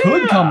seems like it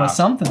could come with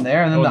something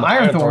there. And then the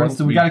Iron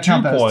Thorns, we got to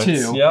count that as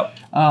 2. Yep.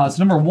 So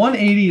number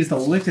 180 is the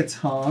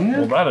Lickitung.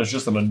 Well, that is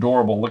just an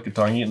adorable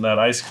Lickitung eating that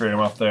ice cream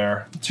up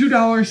there.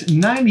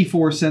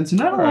 $2.94. So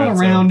not a lot of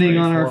rounding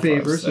on our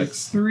favor. So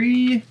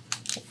 3,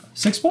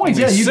 6 points,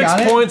 yeah, you got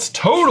it. 6 points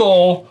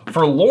total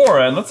for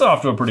Lauren. That's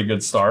off to a pretty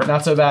good start.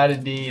 Not so bad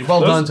indeed.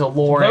 Well done to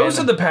Lauren. Those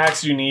are the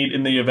packs you need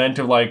in the event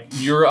of like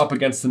you're up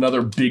against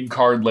another big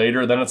card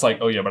later. Then it's like,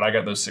 oh yeah, but I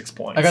got those 6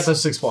 points. I got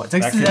those 6 points.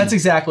 That's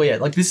exactly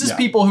it. Like this is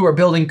people who are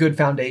building good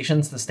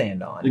foundations to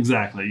stand on.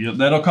 Exactly.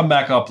 That'll come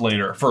back up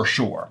later for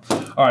sure.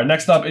 All right,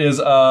 next up is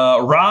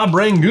Rob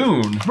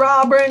Rangoon.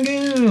 Rob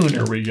Rangoon.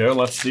 Here we go.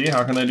 Let's see.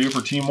 How can they do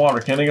for Team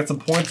Water? Can they get some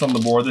points on the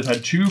board? They've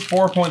had 2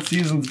 4-point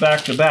seasons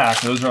back to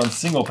back. Those are on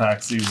single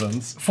pack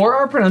seasons. For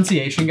our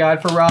pronunciation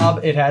guide for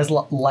Rob, it has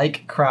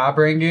like Crab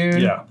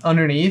Rangoon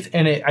underneath.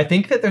 And I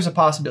think that there's a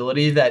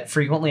possibility that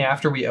frequently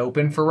after we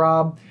open for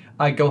Rob,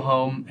 I go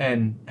home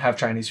and have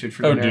Chinese food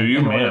for dinner. Oh, do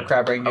you? Man,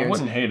 Crab Rangoons. I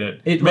wouldn't hate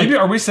it. Maybe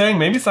are we saying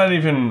maybe it's not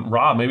even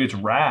Rob? Maybe it's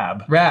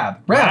Rab.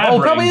 Rab. Oh,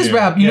 it probably is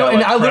Rab. You know,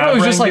 and I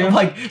literally was just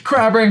like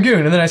Crab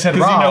Rangoon, and then I said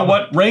Rob. You know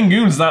what?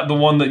 Rangoon's not the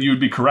one that you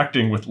would be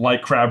correcting with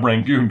like Crab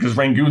Rangoon because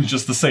Rangoon's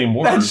just the same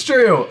word. That's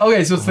true.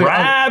 Okay, so it's the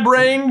Rab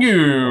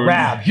Rangoon.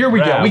 Rab. Here we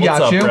go. We got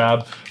What's you. Up,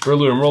 Rab?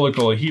 Beryllium,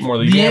 Rollicula,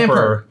 Heatmore, the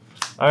Emperor.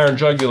 Iron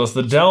Jugulus,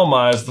 the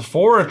Delmise, the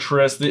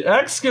Fortress, the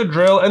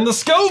Excadrill, and the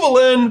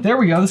Scovelin. There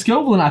we go. The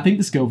Scovelin. I think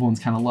the Scovelin's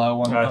kind of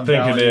low on I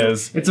think it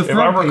is. It's a If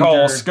I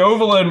recall,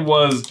 Scovelin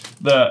was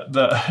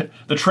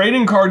the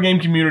trading card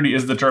game community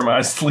is the term.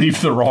 I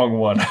sleeved the wrong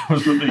one.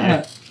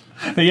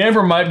 The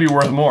Emperor might be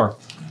worth more.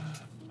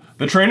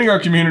 The trading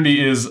card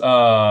community is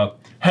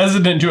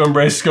hesitant to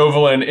embrace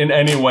Scovelin in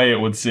any way,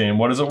 it would seem.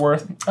 What is it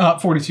worth?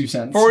 42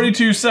 cents.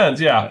 42 cents,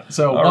 yeah.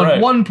 So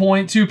 1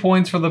 point, 2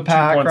 points for the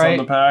pack, 2 points right?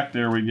 on the pack,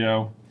 there we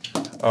go.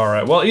 All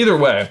right, well, either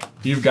way,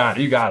 you got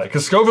it.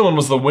 Because Scovelin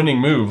was the winning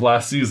move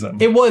last season.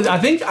 It was. I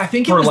think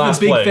it was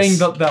the big place.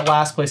 thing that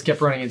last place kept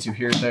running into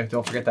here. So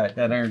don't forget that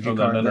energy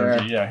card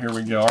there. Yeah, here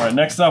we go. All right,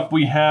 next up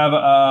we have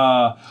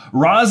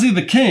Rozzy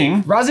the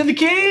King. Rozzy the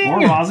King! Or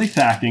Rozzy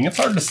Thacking. It's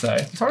hard to say.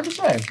 It's hard to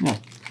say.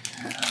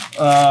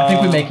 I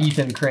think we make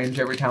Ethan cringe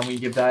every time we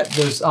give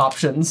those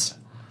options.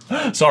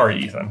 Sorry,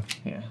 Ethan.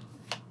 Yeah.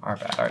 Our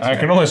bad. I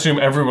can only assume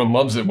everyone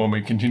loves it when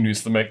we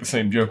continuously make the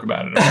same joke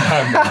about it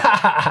every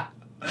time.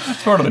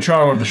 It's part of the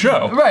charm of the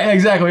show. Right,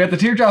 exactly. We got the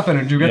Teardrop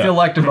Energy, we got the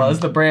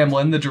Electabuzz, the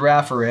Bramblin, the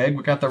Girafarig,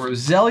 we got the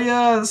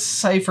Roselia,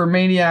 Cypher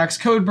Maniacs,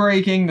 Code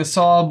Breaking, the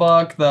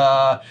Sawbuck,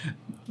 the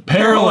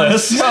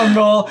Perilous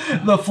Jungle,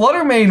 the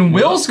Fluttermane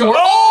will score.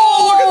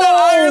 Oh, look at that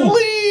Iron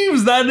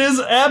Leaves! That is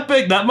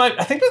epic.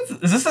 I think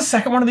is this the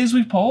second one of these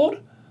we've pulled?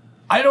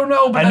 I don't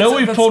know, but I know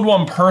we've pulled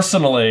one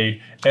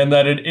personally, and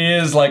that it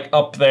is like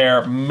up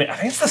there. I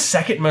think it's the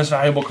second most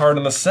valuable card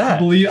in the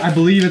set. I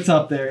believe it's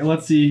up there.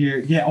 Let's see here.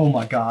 Yeah. Oh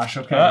my gosh.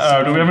 Okay.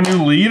 So do we have a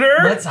new leader?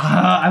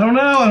 I don't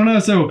know.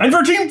 So and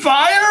for Team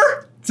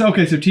Fire. So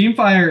okay. So Team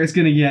Fire is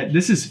gonna get.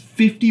 This is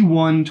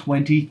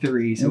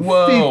 51-23. So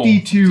Whoa,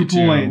 52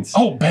 points.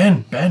 Oh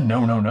Ben.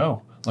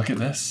 No. Look at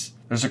this.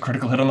 There's a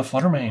critical hit on the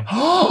Fluttermane.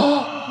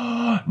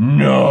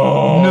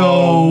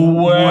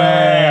 No way.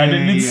 I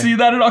didn't see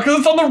that at all because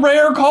it's on the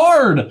rare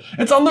card.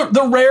 It's on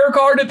the rare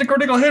card at the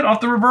critical hit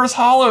off the reverse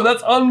hollow.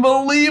 That's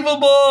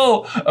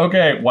unbelievable.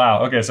 Okay,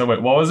 wow. Okay, so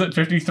wait, what was it?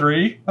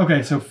 53?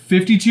 Okay, so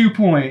 52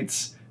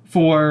 points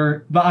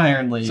for the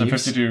Iron Leaves. So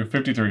 52,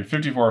 53,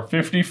 54,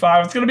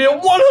 55. It's going to be a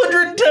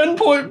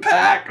 110-point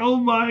pack. Oh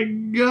my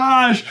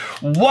gosh.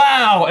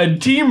 Wow. And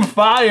Team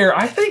Fire,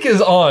 I think,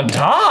 is on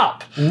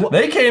top.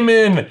 They came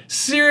in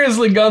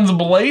seriously guns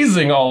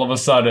blazing all of a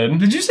sudden.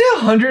 Did you say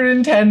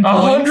 110 points?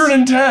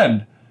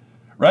 110.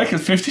 Right?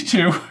 Because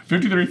 52,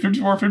 53,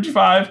 54,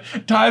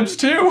 55 times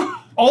 2.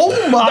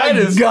 Oh my That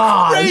is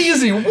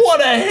crazy.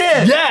 What a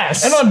hit.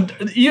 Yes.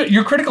 And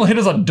your critical hit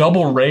is on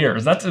double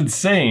rares. That's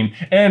insane.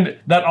 And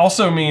that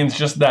also means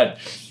just that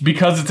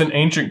because it's an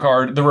ancient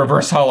card, the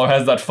reverse hollow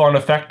has that fun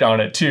effect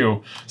on it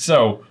too.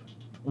 So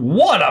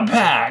what a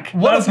pack.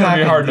 That's going to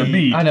be hard to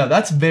beat. I know,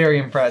 that's very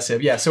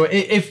impressive. Yeah, so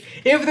if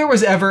there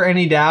was ever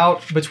any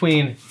doubt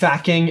between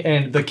Thacking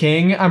and the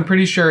King, I'm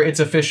pretty sure it's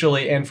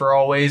officially and for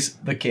always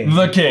the King.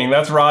 The King,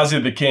 that's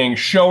Rozzy the King,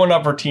 showing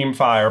up for Team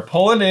Fire,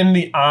 pulling in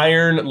the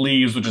Iron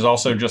Leaves, which is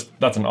also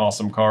that's an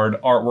awesome card,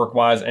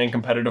 artwork-wise and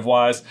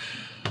competitive-wise.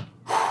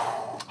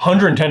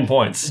 110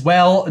 points.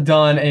 Well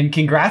done, and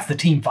congrats to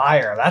Team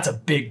Fire. That's a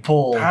big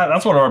pull.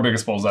 That's one of our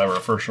biggest pulls ever,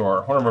 for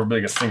sure. One of our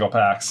biggest single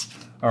packs.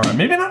 All right,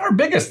 maybe not our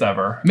biggest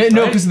ever.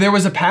 No, because there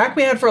was a pack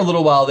we had for a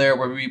little while there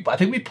where I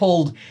think we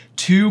pulled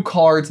 2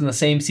 cards in the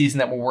same season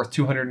that were worth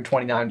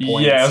 229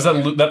 points. Yeah, was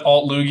that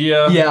Alt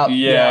Lugia?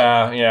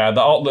 Yeah.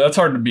 That's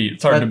hard to beat.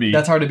 It's hard to beat.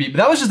 That's hard to beat. But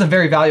that was just a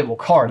very valuable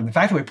card, and the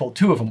fact that we pulled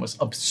 2 of them was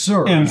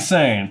absurd.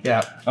 Insane.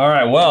 Yeah. All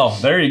right, well,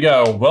 there you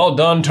go. Well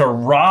done to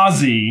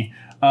Rozzy.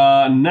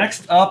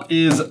 Next up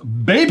is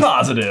Bay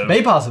Positive.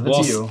 Bay Positive,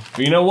 it's you.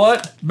 You know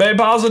what? Bay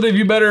Positive,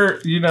 you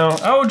better,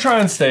 I would try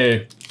and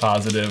stay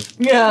positive.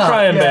 Yeah.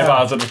 Try and Bay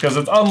Positive because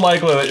it's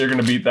unlikely that you're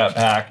going to beat that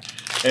pack.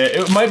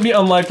 It might be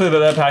unlikely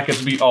that pack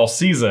gets beat all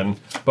season,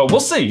 but we'll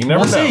see. You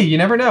never know. We'll see. You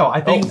never know.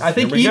 I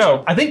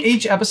think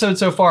each episode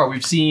so far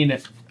we've seen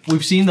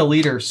the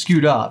leader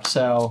scoot up.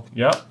 So.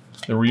 Yep.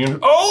 The reunion.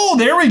 Oh,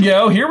 there we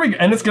go. Here we go.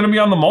 And it's going to be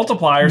on the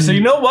multiplier. So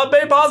you know what,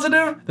 Bay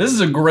Positive? This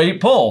is a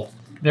great pull.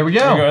 There we go.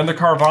 There we go. And the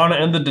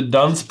Carvana and the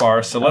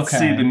Dunsparce. So let's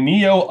see the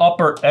Neo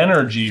Upper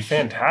Energy.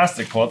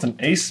 Fantastic. Well, it's an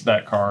ace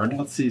spec card.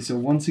 Let's see. So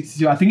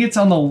 162. I think it's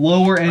on the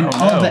lower end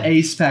of the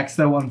ace specs,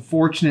 though.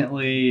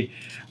 Unfortunately,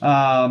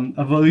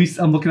 at least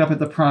I'm looking up at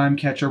the Prime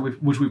Catcher,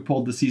 which we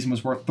pulled this season,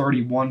 was worth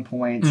 31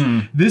 points.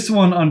 This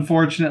one,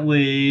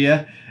 unfortunately,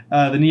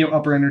 the Neo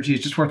Upper Energy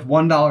is just worth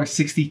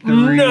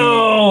 $1.63.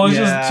 No, it's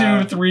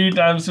just 2 3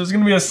 times. So it's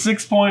going to be a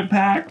 6-point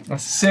pack. A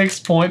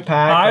 6-point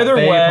pack. Either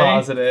way,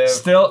 positive.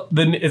 Still,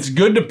 then it's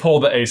good to pull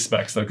the ace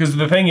specs though, because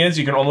the thing is,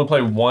 you can only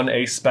play one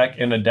ace spec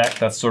in a deck.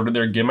 That's sort of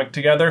their gimmick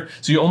together.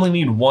 So you only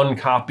need one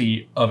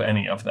copy of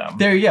any of them.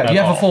 There you go. You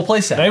have a full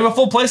play set. They have a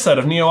full play set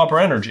of Neo Upper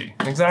Energy.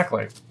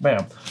 Exactly.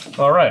 Bam.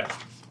 All right.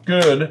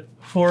 Good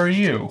for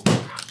you.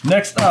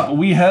 Next up,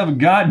 we have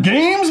got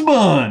Games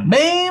Bun.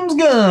 Games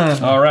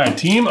Gun. All right,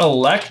 Team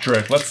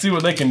Electric. Let's see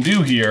what they can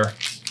do here.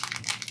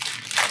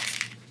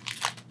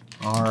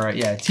 All right,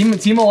 yeah,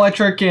 Team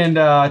Electric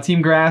and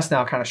Team Grass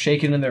now kind of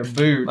shaking in their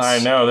boots. I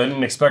know, they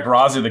didn't expect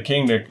Rozzy the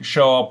King to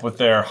show up with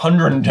their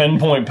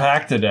 110-point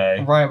pack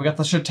today. Right, we got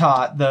the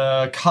Chatot,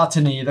 the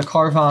Cottony, the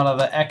Carvana,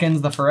 the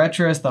Ekans, the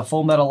Feretris, the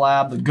Full Metal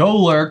Lab, the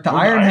Golurk, the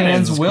Iron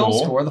Hands will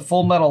score, the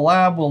Full Metal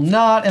Lab will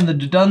not, and the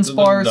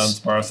Dunsparce.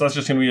 Dunsparce, so that's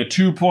just going to be a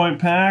 2-point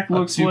pack,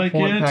 looks like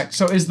it. Pack.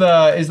 So is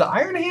the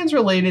Iron Hands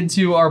related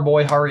to our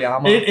boy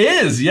Hariyama? It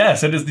is,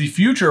 yes, it is the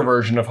future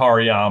version of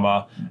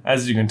Hariyama,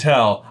 as you can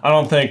tell. I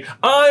don't think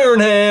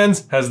Iron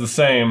Hands has the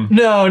same.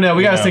 No,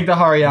 we gotta stick to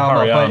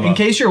Hariyama. But in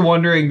case you're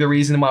wondering the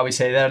reason why we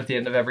say that at the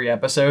end of every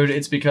episode,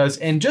 it's because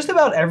in just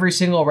about every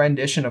single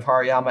rendition of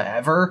Hariyama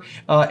ever,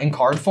 in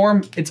card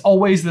form, it's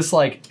always this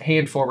like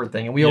hand forward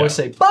thing, and we always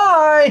say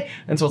bye,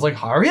 and so it's like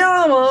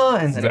Hariyama,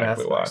 and then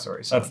that's the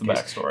backstory. So that's the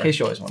backstory. In case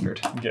you always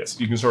wondered. Yes,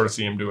 you can sort of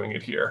see him doing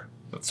it here.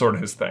 That's sort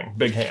of his thing.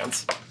 Big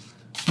hands.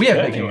 We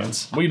have big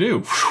hands. We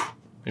do.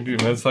 Maybe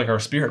that's like our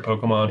spirit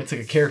Pokemon. It's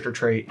like a character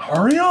trait.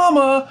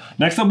 Hariyama!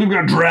 Next up, we've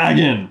got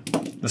Dragon,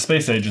 the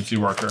space agency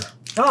worker.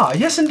 Ah,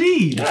 yes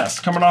indeed. Yes,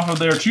 coming off of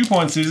their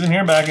 2-point season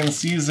here back in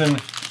season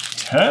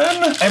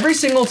 10. Every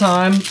single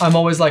time, I'm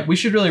always like, we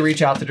should really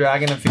reach out to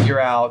Dragon and figure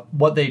out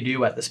what they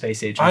do at the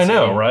space agency. I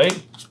know, right?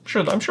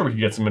 I'm sure we could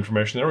get some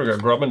information there. We got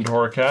Grubbin,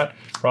 Torracat,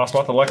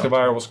 Frostmoth,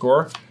 Electivire will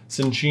score.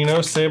 Cinccino,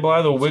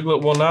 Sableye, the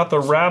Wiglet will not, the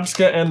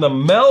Rabska, and the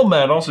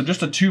Melmet. Also,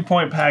 just a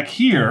 2-point pack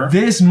here.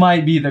 This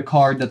might be the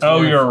card that's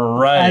you're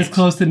right. as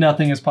close to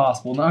nothing as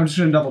possible. No, I'm just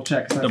gonna double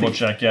check. Double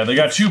check, yeah. They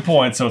got 2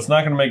 points, so it's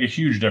not gonna make a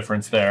huge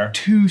difference there.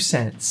 2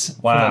 cents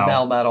wow. for the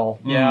Melmetal.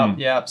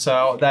 Yeah.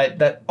 So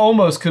that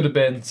almost could have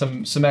been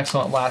some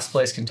excellent last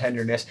place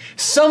contenderness.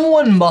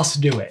 Someone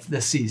must do it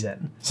this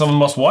season. Someone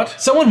must what?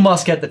 Someone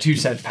must get the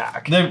 2-cent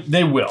pack.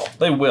 They will.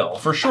 They will.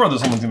 For sure,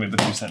 someone's gonna get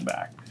the 2-cent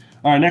back.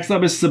 All right, next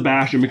up is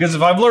Sebastian, because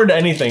if I've learned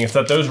anything, it's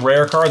that those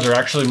rare cards are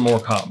actually more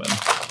common.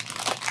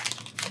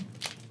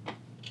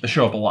 They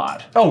show up a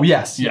lot. Oh,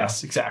 yes,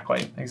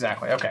 exactly.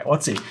 Okay,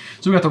 let's see.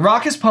 So we got the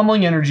Raucous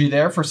Pummeling Energy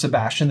there for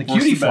Sebastian. The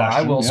Cutie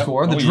Fly will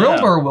score. The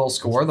Drillbur will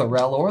score. The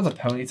Rellor, the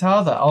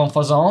Ponyta, the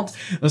Enfazant,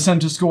 the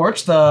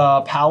Centiscorch,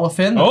 the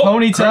Palafin, the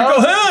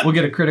Ponyta. We'll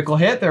get a critical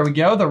hit. There we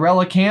go. The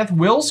Relicanth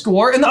will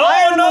score. And the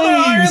Iron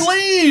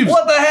Leaves!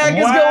 What the heck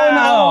is going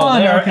on?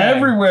 They're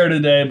everywhere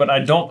today, but I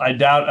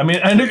doubt. I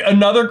mean,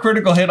 another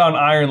critical hit on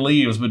Iron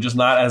Leaves, but just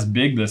not as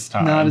big this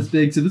time. Not as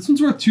big. So this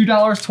one's worth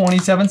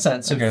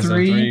 $2.27. So so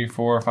 3,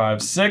 4,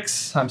 5,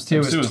 6 times 2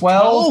 is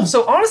 12.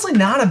 So honestly,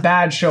 not a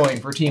bad showing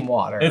for Team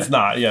Water. It's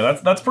not. Yeah,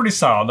 that's pretty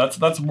solid.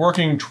 That's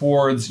working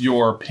towards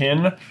your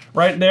pin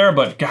right there.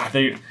 But God,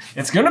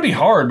 it's going to be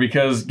hard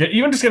because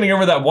even just getting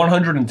over that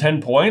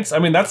 110 points. I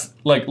mean, that's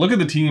like, look at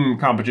the team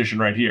competition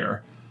right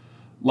here.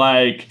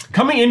 Like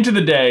coming into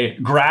the day,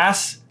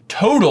 Grass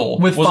total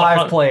with was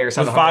 5 players.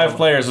 With 5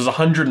 players was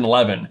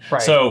 111.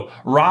 Right. So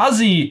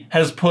Rozzy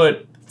has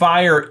put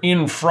Fire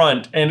in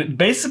front and it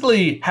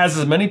basically has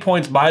as many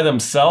points by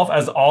themselves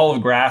as all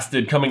of Grass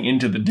did coming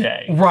into the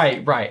day.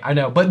 Right, I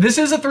know. But this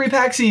is a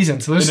 3-pack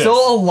season, so there's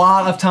still a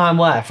lot of time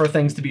left for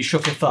things to be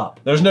shooketh up.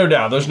 There's no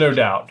doubt.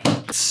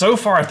 So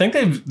far, I think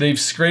they've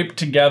scraped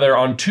together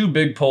on 2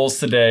 big pulls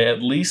today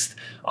at least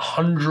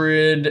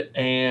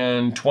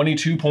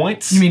 122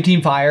 points. You mean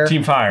Team Fire?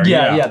 Team Fire,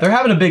 yeah. They're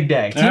having a big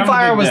day. Team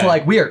Fire was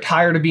like, we are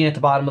tired of being at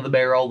the bottom of the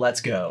barrel.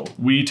 Let's go.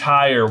 We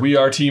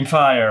are Team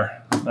Fire.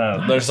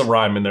 There's a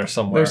rhyme in there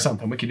somewhere. There's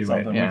something. We can do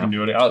it. Yeah. We can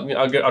do it.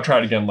 I'll try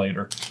it again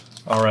later.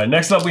 All right,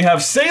 next up we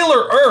have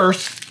Sailor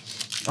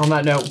Earth. On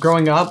that note,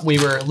 growing up, we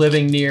were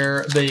living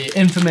near the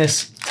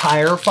infamous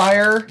tire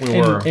fire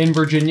in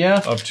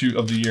Virginia. Of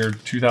the year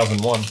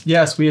 2001.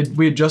 Yes, we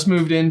had just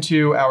moved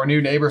into our new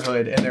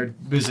neighborhood, and there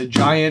was a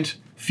giant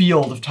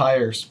field of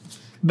tires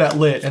that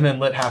lit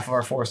half of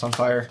our forest on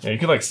fire. Yeah, you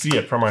could like see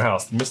it from our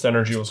house. The Mist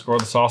Energy will score,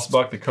 the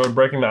Saucebuck, the Code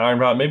Breaking, the Iron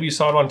Rot. Maybe you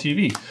saw it on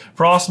TV.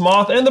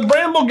 Frostmoth and the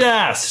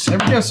Bramblegast. There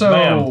we go.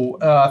 So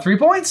 3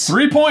 points.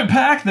 3-point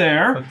pack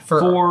there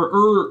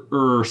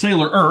for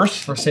Sailor Earth.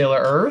 For Sailor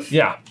Earth.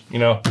 Yeah. You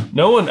know,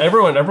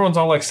 everyone's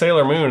all like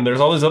Sailor Moon. There's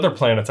all these other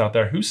planets out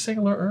there. Who's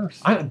Sailor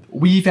Earth?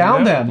 We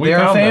found them.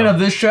 They're a fan of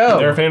this show.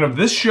 They're a fan of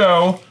this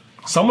show.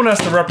 Someone has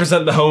to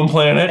represent the home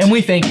planet. And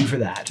we thank you for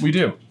that. We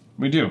do.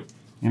 We do.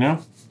 You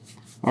know?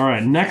 All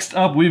right, next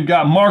up we've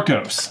got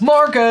Marcos.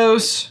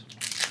 Marcos.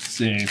 Let's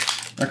see.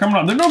 They're coming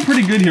on. They're doing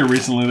pretty good here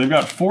recently. They've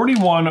got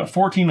 41,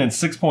 14, and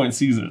 6-point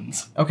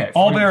seasons. Okay.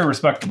 All very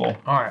respectable.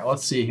 All right,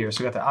 let's see here.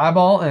 So we got the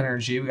Eyeball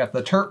Energy, we got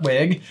the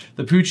Turtwig,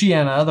 the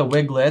Poochyena, the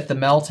Wiglet, the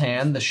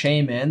Meltan, the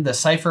Shaman, the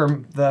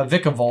Cypher, the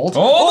Vikavolt.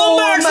 Oh,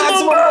 the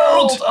Maximum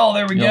Bolt! Oh,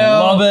 there we go.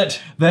 Love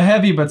it. The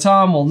Heavy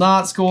Baton will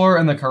not score,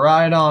 and the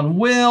Koraidon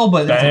will,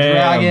 but it's a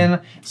dragon.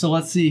 So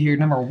let's see here.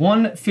 Number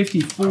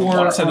 154. I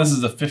want to say this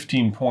is a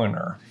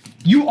 15-pointer.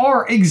 You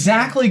are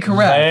exactly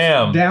correct.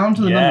 Bam. Down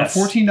to the number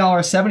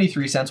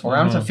 $14.73. We'll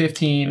round to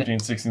 15. 15,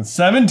 16,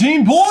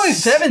 17 points.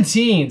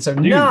 17. So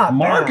Dude, not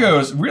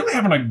Marcos bad. really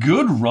having a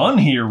good run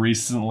here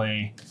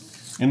recently.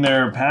 In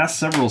their past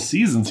several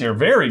seasons here.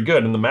 Very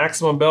good. And the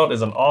Maximum Belt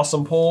is an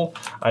awesome pull.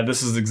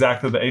 This is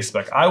exactly the A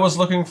spec I was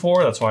looking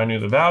for. That's why I knew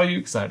the value,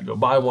 because I had to go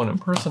buy one in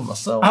person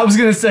myself. I was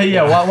going to say,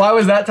 yeah, why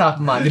was that top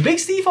of mind? Did Big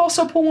Steve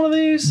also pull one of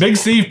these? Big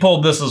Steve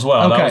pulled this as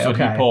well. Okay, that was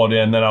what he pulled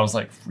in. Then I was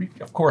like,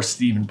 of course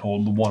Steven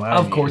pulled the one I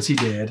Of need. course he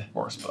did. Of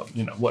course, but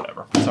you know,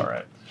 whatever. It's all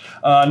right.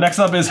 Next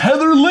up is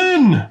Heather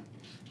Lynn.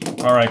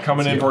 All right,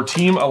 coming in for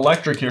Team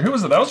Electric here. Who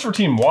was it? That was for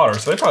Team Water,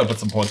 so they probably put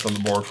some points on the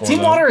board for them.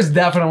 Team Water is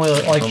definitely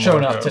like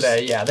shown up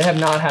today. Yeah, they have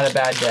not had a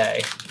bad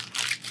day.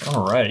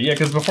 All right, yeah,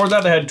 because before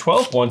that they had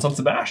 12 points on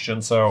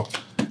Sebastian, so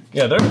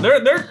yeah,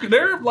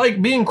 they're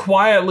like being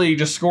quietly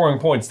just scoring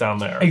points down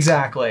there.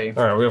 Exactly.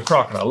 All right, we have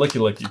Crocodile,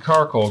 Licky Licky,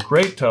 Carkol,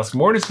 Great Tusk,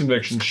 Morty's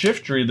Conviction,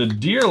 Shiftry, the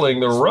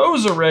Deerling, the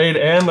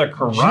Roserade, and the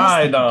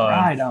Koraidon.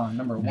 Koraidon,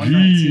 number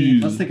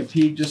 119. Let's take a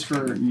peek just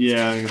for...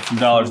 Yeah, get some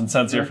dollars and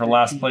cents here for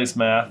last place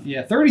math.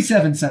 Yeah,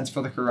 37 cents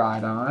for the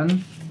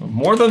Koraidon.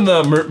 More than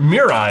the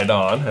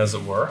Miraidon, as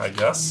it were, I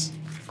guess.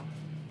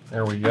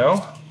 There we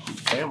go.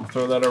 Okay, I'm gonna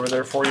throw that over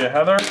there for you,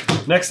 Heather.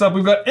 Next up,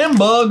 we've got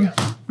M-Bug.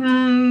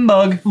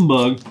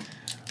 Bug.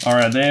 All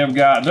right,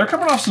 they're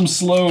coming off some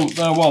slow,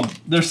 well,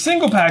 their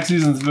single pack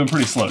seasons have been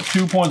pretty slow.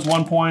 2 points,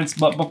 1 point,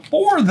 but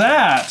before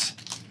that,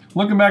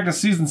 looking back to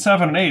season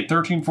 7 and 8,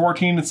 13,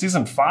 14, and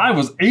season 5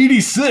 was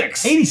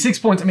 86. 86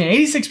 points. I mean,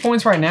 86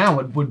 points right now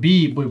would put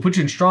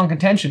you in strong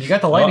contention. You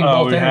got the Lightning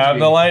Bolt we energy. have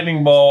the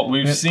Lightning Bolt.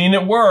 We've seen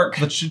it work.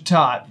 The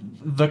Chatot,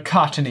 the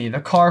Cottony, the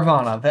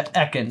Carvana, the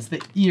Ekans,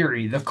 the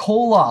Erie, the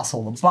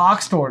Colossal, the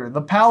Boxed Order,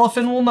 the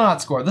Palafin will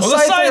not score, the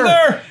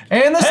Scyther,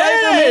 and the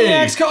Scyther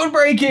Maniacs code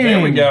breaking.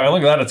 There we go. And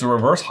look at that. It's a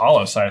reverse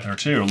hollow Scyther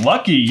too.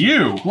 Lucky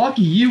you.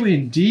 Lucky you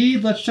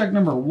indeed. Let's check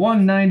number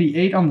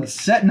 198 on the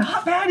set.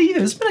 Not bad either.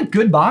 This has been a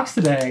good box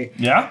today.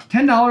 Yeah?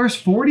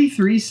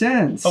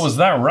 $10.43. Oh, was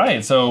that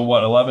right? So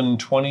what, 11,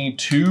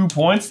 22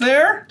 points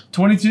there?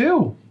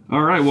 22.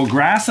 All right, well,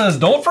 Grass says,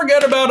 don't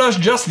forget about us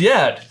just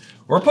yet.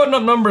 We're putting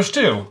up numbers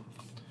too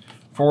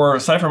for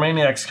Cypher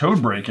Maniac's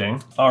code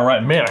breaking. All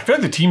right, man, I feel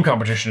like the team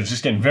competition is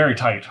just getting very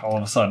tight all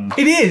of a sudden.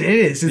 It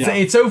is.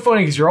 It's so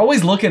funny because you're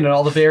always looking at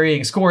all the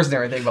varying scores and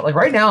everything, but like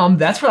right now,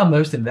 that's what I'm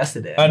most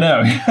invested in. I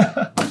know.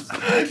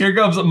 Here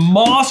comes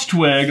Moss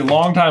Twig,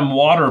 longtime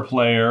water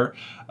player.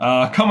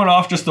 Coming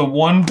off just a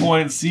 1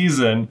 point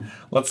season.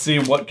 Let's see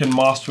what can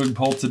Moss Twig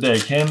pull today.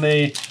 Can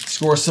they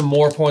score some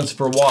more points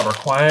for water?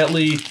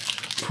 Quietly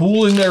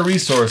pooling their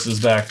resources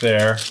back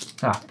there.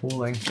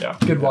 Pooling. Yeah.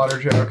 Good water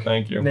joke.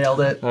 Thank you. Nailed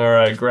it. All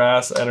right,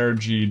 Grass,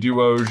 Energy,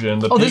 Duosion,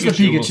 the this is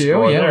the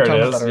Pikachu. Yeah, there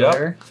it is.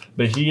 Yep.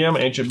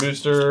 Behemoth, Ancient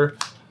Booster,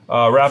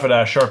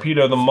 Rapidash,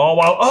 Sharpedo, the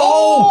Mawile.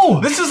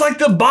 Oh! This is like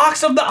the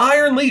box of the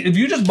Iron Leaf. If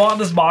you just bought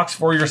this box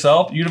for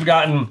yourself, you'd have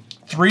gotten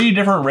 3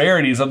 different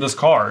rarities of this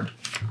card.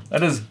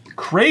 That is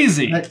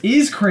crazy. That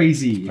is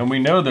crazy. And we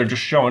know they're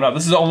just showing up.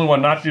 This is the only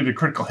one not due to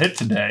critical hit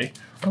today.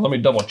 Let me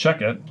double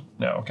check it.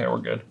 No, okay, we're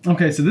good.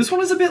 Okay, so this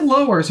one is a bit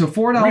lower, so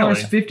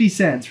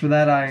 $4.50 for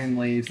that Iron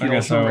Leaf, the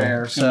ultra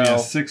rare. It's gonna be a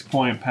 6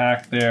 point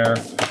pack there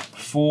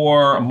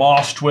for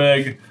Moss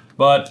Twig,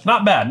 but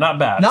not bad, not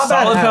bad. Not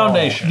bad. Solid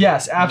foundation.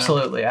 Yes,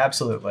 absolutely,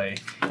 absolutely.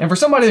 And for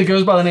somebody that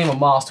goes by the name of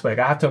Moss Twig,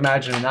 I have to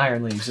imagine an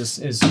Iron Leaf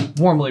is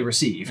warmly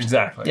received.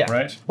 Exactly, yeah.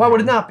 Right? Why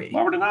would it not be?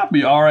 Why would it not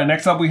be? All right,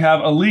 next up we have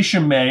Alicia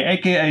May,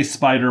 aka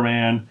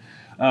Spider-Man.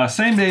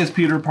 Same day as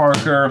Peter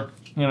Parker,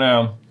 you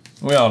know.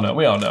 We all know.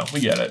 We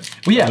get it.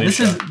 Well, yeah,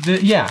 Alicia. this is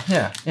the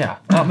yeah.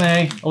 Aunt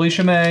May,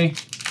 Alicia May.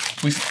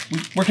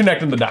 We're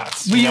connecting the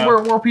dots.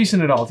 We're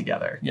piecing it all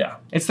together. Yeah.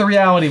 It's the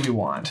reality we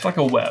want. It's like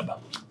a web.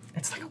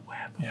 It's like a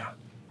web. Yeah.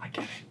 I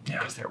get it. Yeah.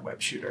 Because they're a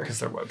web shooter.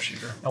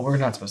 Oh, we're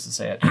not supposed to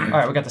say it. All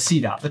right, we got the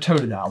Seedot, the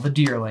Totodile, the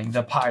Deerling,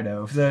 the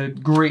Pido, the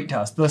Great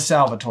Tusk, the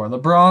Salvatore, the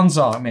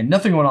Bronzong. Man,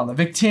 nothing going on.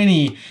 The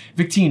Victini,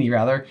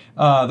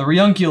 the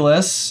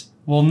Riunculus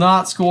will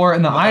not score,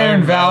 and the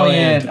Iron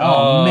Valiant.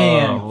 Oh,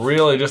 man.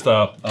 Really just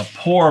a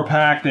poor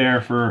pack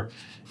there for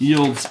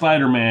Yield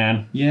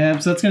Spider-Man. Yeah,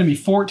 so that's going to be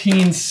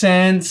 14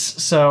 cents.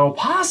 So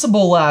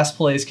possible last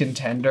place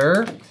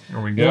contender. There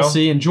we go. We'll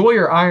see. Enjoy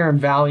your Iron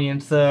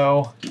Valiant,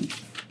 though.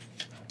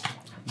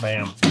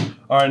 Bam.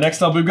 All right,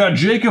 next up we've got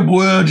Jacob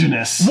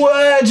Wergenus.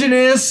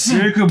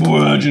 Jacob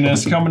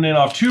Wergenus coming in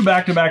off 2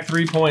 back-to-back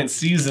 3-point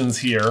seasons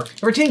here.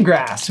 For Team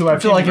Grass, who I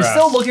feel like is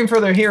still looking for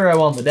their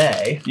hero on the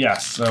day.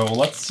 Yes, so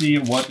let's see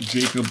what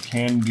Jacob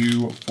can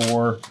do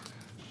for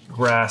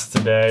Grass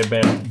today.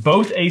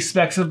 Both ace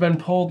specs have been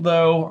pulled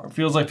though.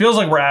 Feels like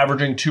we're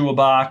averaging 2 a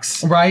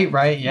box. Right,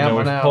 yeah. You know,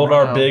 we've pulled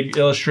our big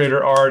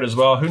illustrator art as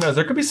well. Who knows?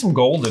 There could be some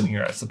gold in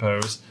here, I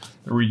suppose.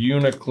 The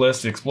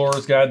Reuniclus, the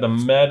Explorer's Guide, the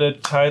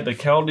Metatite, the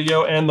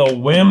Keldeo, and the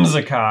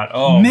Whimsicott.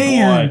 Oh,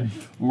 man.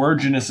 Boy.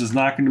 Wergenus is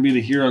not going to be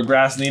the hero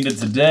Grass needed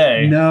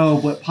today.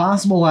 No, but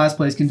possible last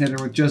place contender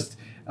with just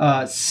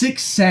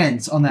 6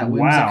 cents on that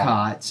Whimsicott.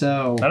 Wow.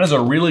 So that is a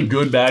really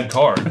good bad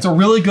card. It's a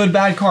really good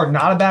bad card.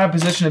 Not a bad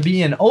position to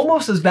be in.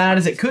 Almost as bad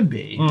as it could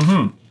be.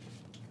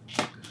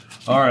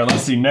 All right,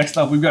 let's see. Next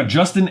up, we've got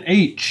Justin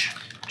H.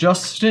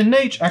 Justin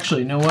H.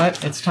 Actually, you know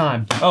what? It's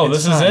time. Oh,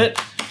 this is it?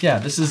 Yeah,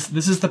 this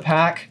is the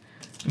pack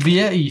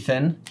via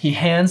Ethan. He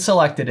hand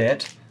selected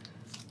it.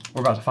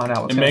 We're about to find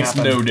out what's going to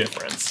happen. It makes no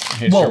difference, in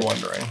case you're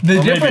wondering.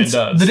 The difference, maybe it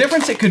does. The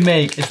difference it could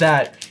make is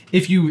that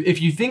if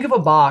you think of a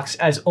box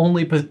as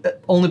only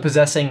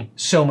possessing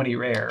so many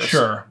rares,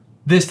 sure,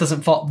 this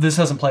doesn't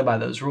play by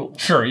those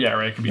rules. Sure, yeah,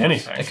 right. It could be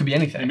anything. It could be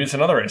anything. Maybe it's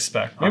another ace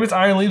spec. Maybe it's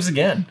Iron Leaves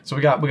again. So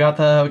we got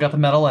the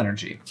Metal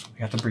Energy, we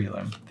got the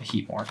Breloom, the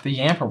Heatmorph, the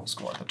Yamper will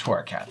score, the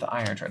Torracat, the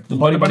Iron Tread, the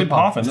Buddy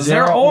Poffin, the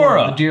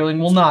Zeraora, the Deerling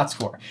will not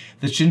score,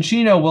 the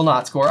Chinchino will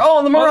not score. Oh,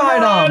 and the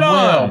Miraidon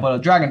will, but a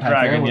Dragon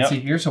type there. Let's see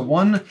here. So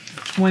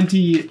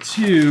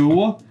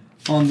 122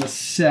 on the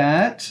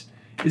set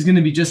is going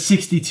to be just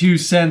 62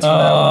 cents for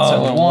that one.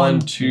 So 1,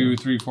 2,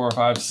 3, 4,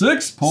 5,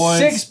 6 points.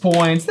 6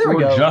 points. There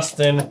we go.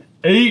 Justin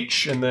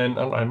H. And then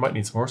I might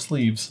need some more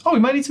sleeves. Oh, we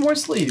might need some more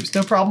sleeves.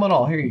 No problem at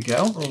all. Here you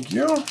go. Thank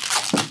you.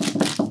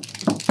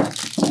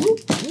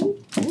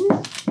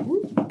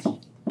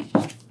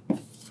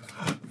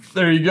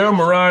 There you go,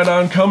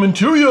 Miraidon coming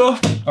to you.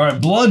 All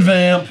right, Blood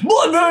Vamp.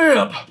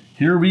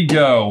 Here we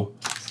go.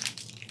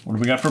 What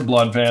do we got for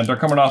Blood Vamp? They're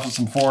coming off of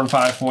some 4- and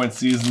 5-point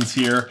seasons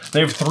here.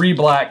 They have 3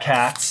 black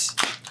cats.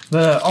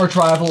 The arch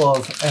rival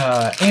of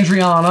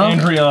Andriana.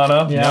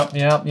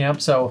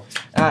 Yep. So,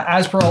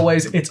 as per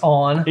always, it's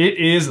on. It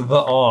is the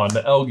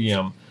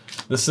Elgium,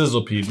 the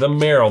Sizzlepede, the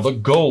Meryl, the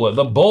Golett,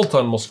 the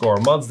Boltund will score,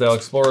 Mudsdale,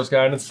 Explorer's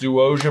Guidance,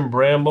 Duosium,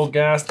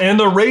 Bramblegast, and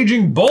the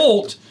Raging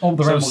Bolt. Oh,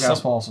 the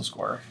Bramblegast will also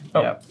score.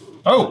 Oh, yep.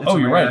 Oh,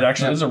 you're right. It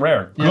actually is a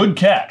rare. Yep. Good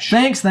catch.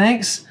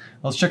 Thanks.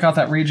 Let's check out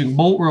that Raging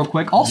Bolt real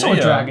quick. Also a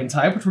Dragon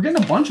type, which we're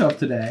getting a bunch of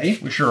today.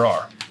 We sure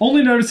are.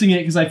 Only noticing it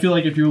because I feel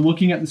like if you're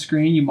looking at the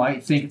screen, you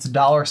might think it's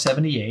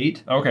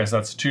 $1.78. Okay, so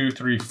that's 2,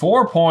 3,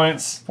 4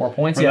 points. 4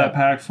 points, for that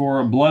pack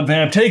for Blood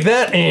Vamp. Take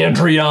that,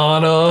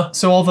 Andriana.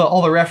 So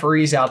all the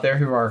referees out there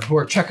who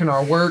are checking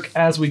our work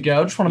as we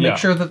go, just want to make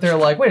sure that they're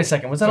like, wait a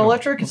second, was that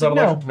electric?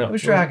 No, it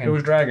was Dragon. It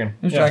was Dragon.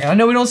 I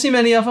know we don't see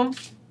many of them.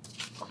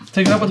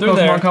 Take it up with the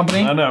Pokemon Company.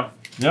 I know.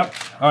 Yep.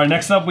 All right,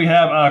 next up we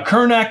have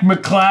Kernak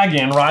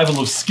McClagan, rival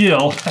of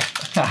skill.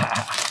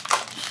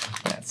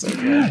 That's so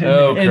good.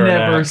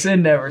 It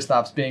never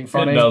stops being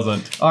funny. It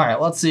doesn't. All right,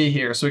 let's see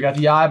here. So we got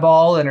the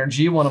Eyeball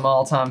Energy, one of my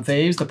all-time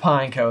faves, the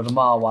Pineco, the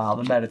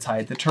Mawile, the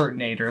Metatite, the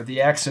Turtonator, the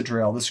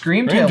Excadrill, the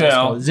Screamtail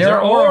will score,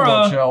 Zeraora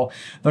will chill,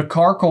 the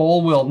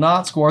Carkol will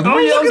not score, the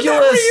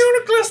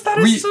Reuniclus. That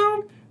is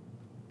so...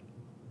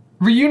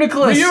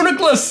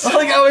 Reuniclus,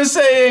 like I was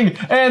saying,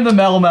 and the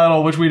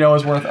Melmetal, which we know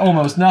is worth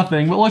almost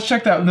nothing. But let's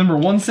check that number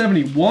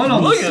 171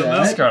 on the set. Look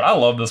at this card. I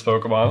love this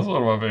Pokemon. It's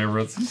one of my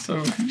favorites. It's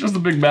just a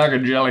big bag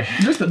of jelly.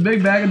 Just a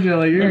big bag of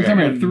jelly. You're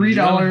coming at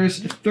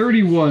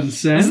 $3.31.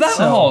 Is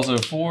that also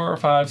 4,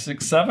 5,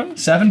 6, 7?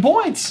 7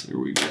 points. Here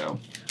we go.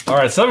 All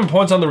right, 7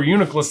 points on the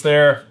Reuniclus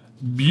there.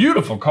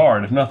 Beautiful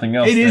card, if nothing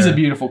else. It is a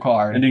beautiful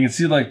card. And you can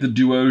see like the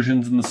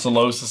Duosians and the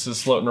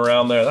Solosises floating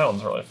around there. That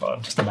one's really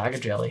fun. Just a bag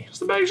of jelly.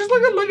 Just look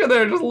at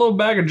there. Just a little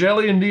bag of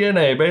jelly and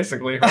DNA,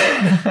 basically. This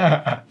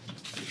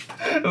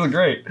is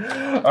great.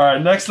 All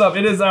right, next up,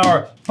 it is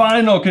our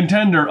final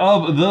contender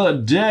of the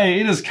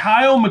day. It is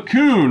Kyle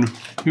McCoon,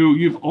 who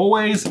you've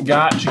always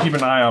got to keep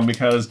an eye on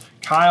because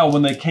Kyle,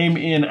 when they came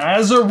in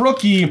as a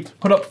rookie,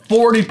 put up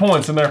 40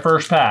 points in their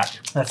first pack.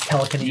 That's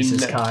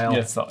telekinesis, Kyle.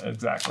 Yes,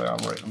 exactly. I'm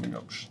right. Let me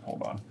go.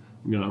 Hold on.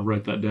 I'm going to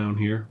write that down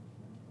here.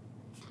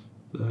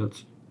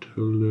 That's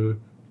telekinesis.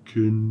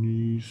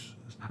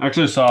 I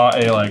actually saw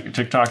a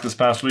TikTok this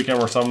past weekend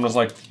where someone was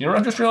like, you know what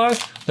I just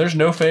realized? There's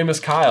no famous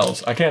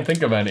Kyles. I can't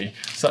think of any.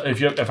 So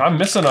if I'm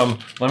missing them,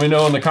 let me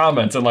know in the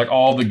comments. And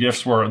all the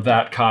gifts were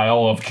that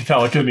Kyle of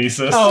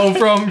telekinesis. Oh,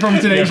 from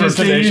Tenacious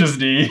D. Tenacious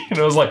D. And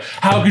it was like,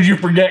 how could you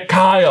forget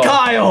Kyle?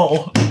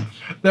 Kyle!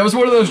 That was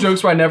one of those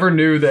jokes where I never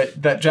knew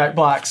that Jack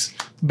Black's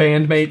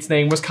bandmate's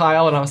name was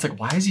Kyle. And I was like,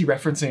 why is he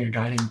referencing a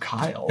guy named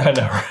Kyle? I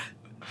know, right?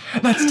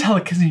 That's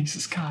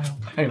telekinesis, Kyle.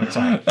 Anyway,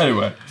 sorry.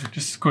 Anyway,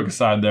 just a quick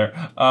aside there.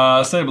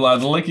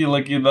 Sableye, the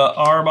Licky, the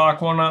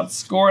Arbok will not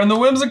score, and the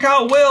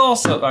Whimsicott will.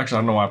 So actually,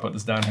 I don't know why I put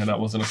this down here. That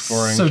wasn't a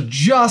scoring. So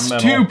just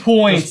 2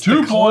 points just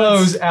 2 to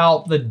close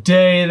out the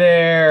day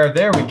there.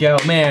 There we go,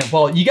 man.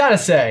 Well, you gotta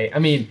say, I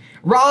mean,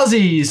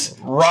 Rozzy's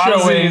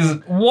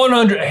Rozzy's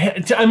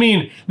 100. I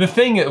mean, the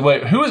thing.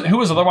 Wait, who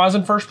was otherwise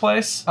in first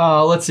place?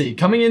 Let's see.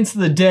 Coming into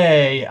the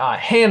day,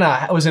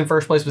 Hannah was in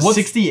first place with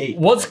 68.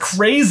 What's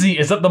crazy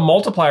is that the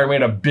multiplier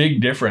made a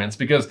big difference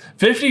because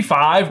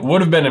 55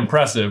 would have been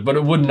impressive, but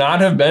it would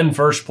not have been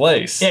first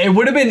place. It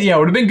would have been, yeah, it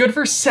would have been good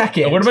for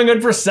second. It would have been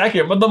good for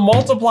second, but the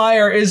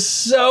multiplier is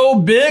so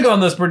big on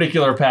this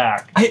particular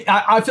pack.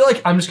 I feel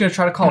like I'm just gonna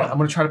try to call it. I'm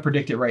gonna try to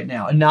predict it right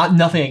now, and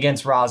nothing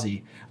against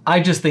Rozzy. I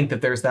just think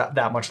that there's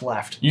that much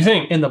left. You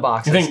think in the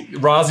boxes? You think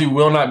Rozzy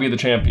will not be the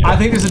champion? I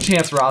think there's a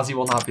chance Rozzy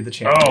will not be the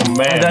champion. Oh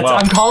man,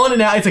 I'm calling it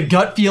now. It's a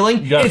gut feeling.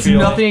 It's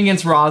nothing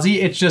against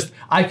Rozzy. It's just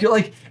I feel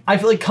like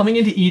coming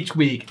into each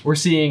week we're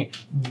seeing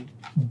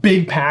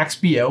big packs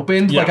be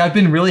opened. Like I've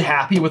been really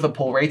happy with the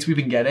pull rates we've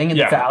been getting and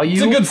the value.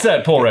 It's a good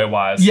set pull rate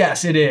wise.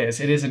 Yes, it is.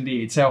 It is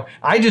indeed. So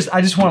I just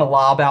want to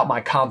lob out my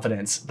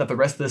confidence that the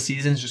rest of the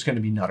season is just going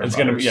to be nutter. It's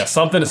going to be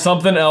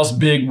something else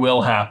big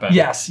will happen.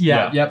 Yes,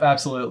 yep,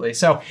 absolutely.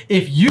 So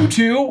if you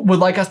too would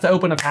like us to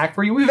open a pack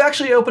for you, we've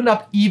actually opened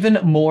up even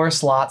more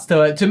slots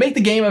to make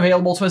the game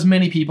available to as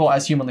many people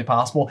as humanly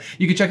possible.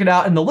 You can check it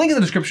out in the link in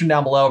the description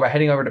down below by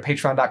heading over to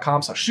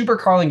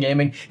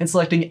patreon.com/SuperCarlinGaming and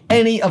selecting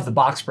any of the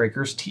Box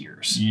Breakers tiers.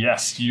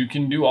 Yes, you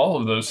can do all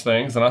of those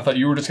things, and I thought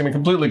you were just going to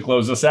completely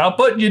close this out,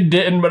 but you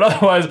didn't. But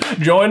otherwise,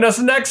 join us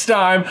next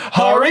time.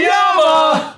 Hariyama!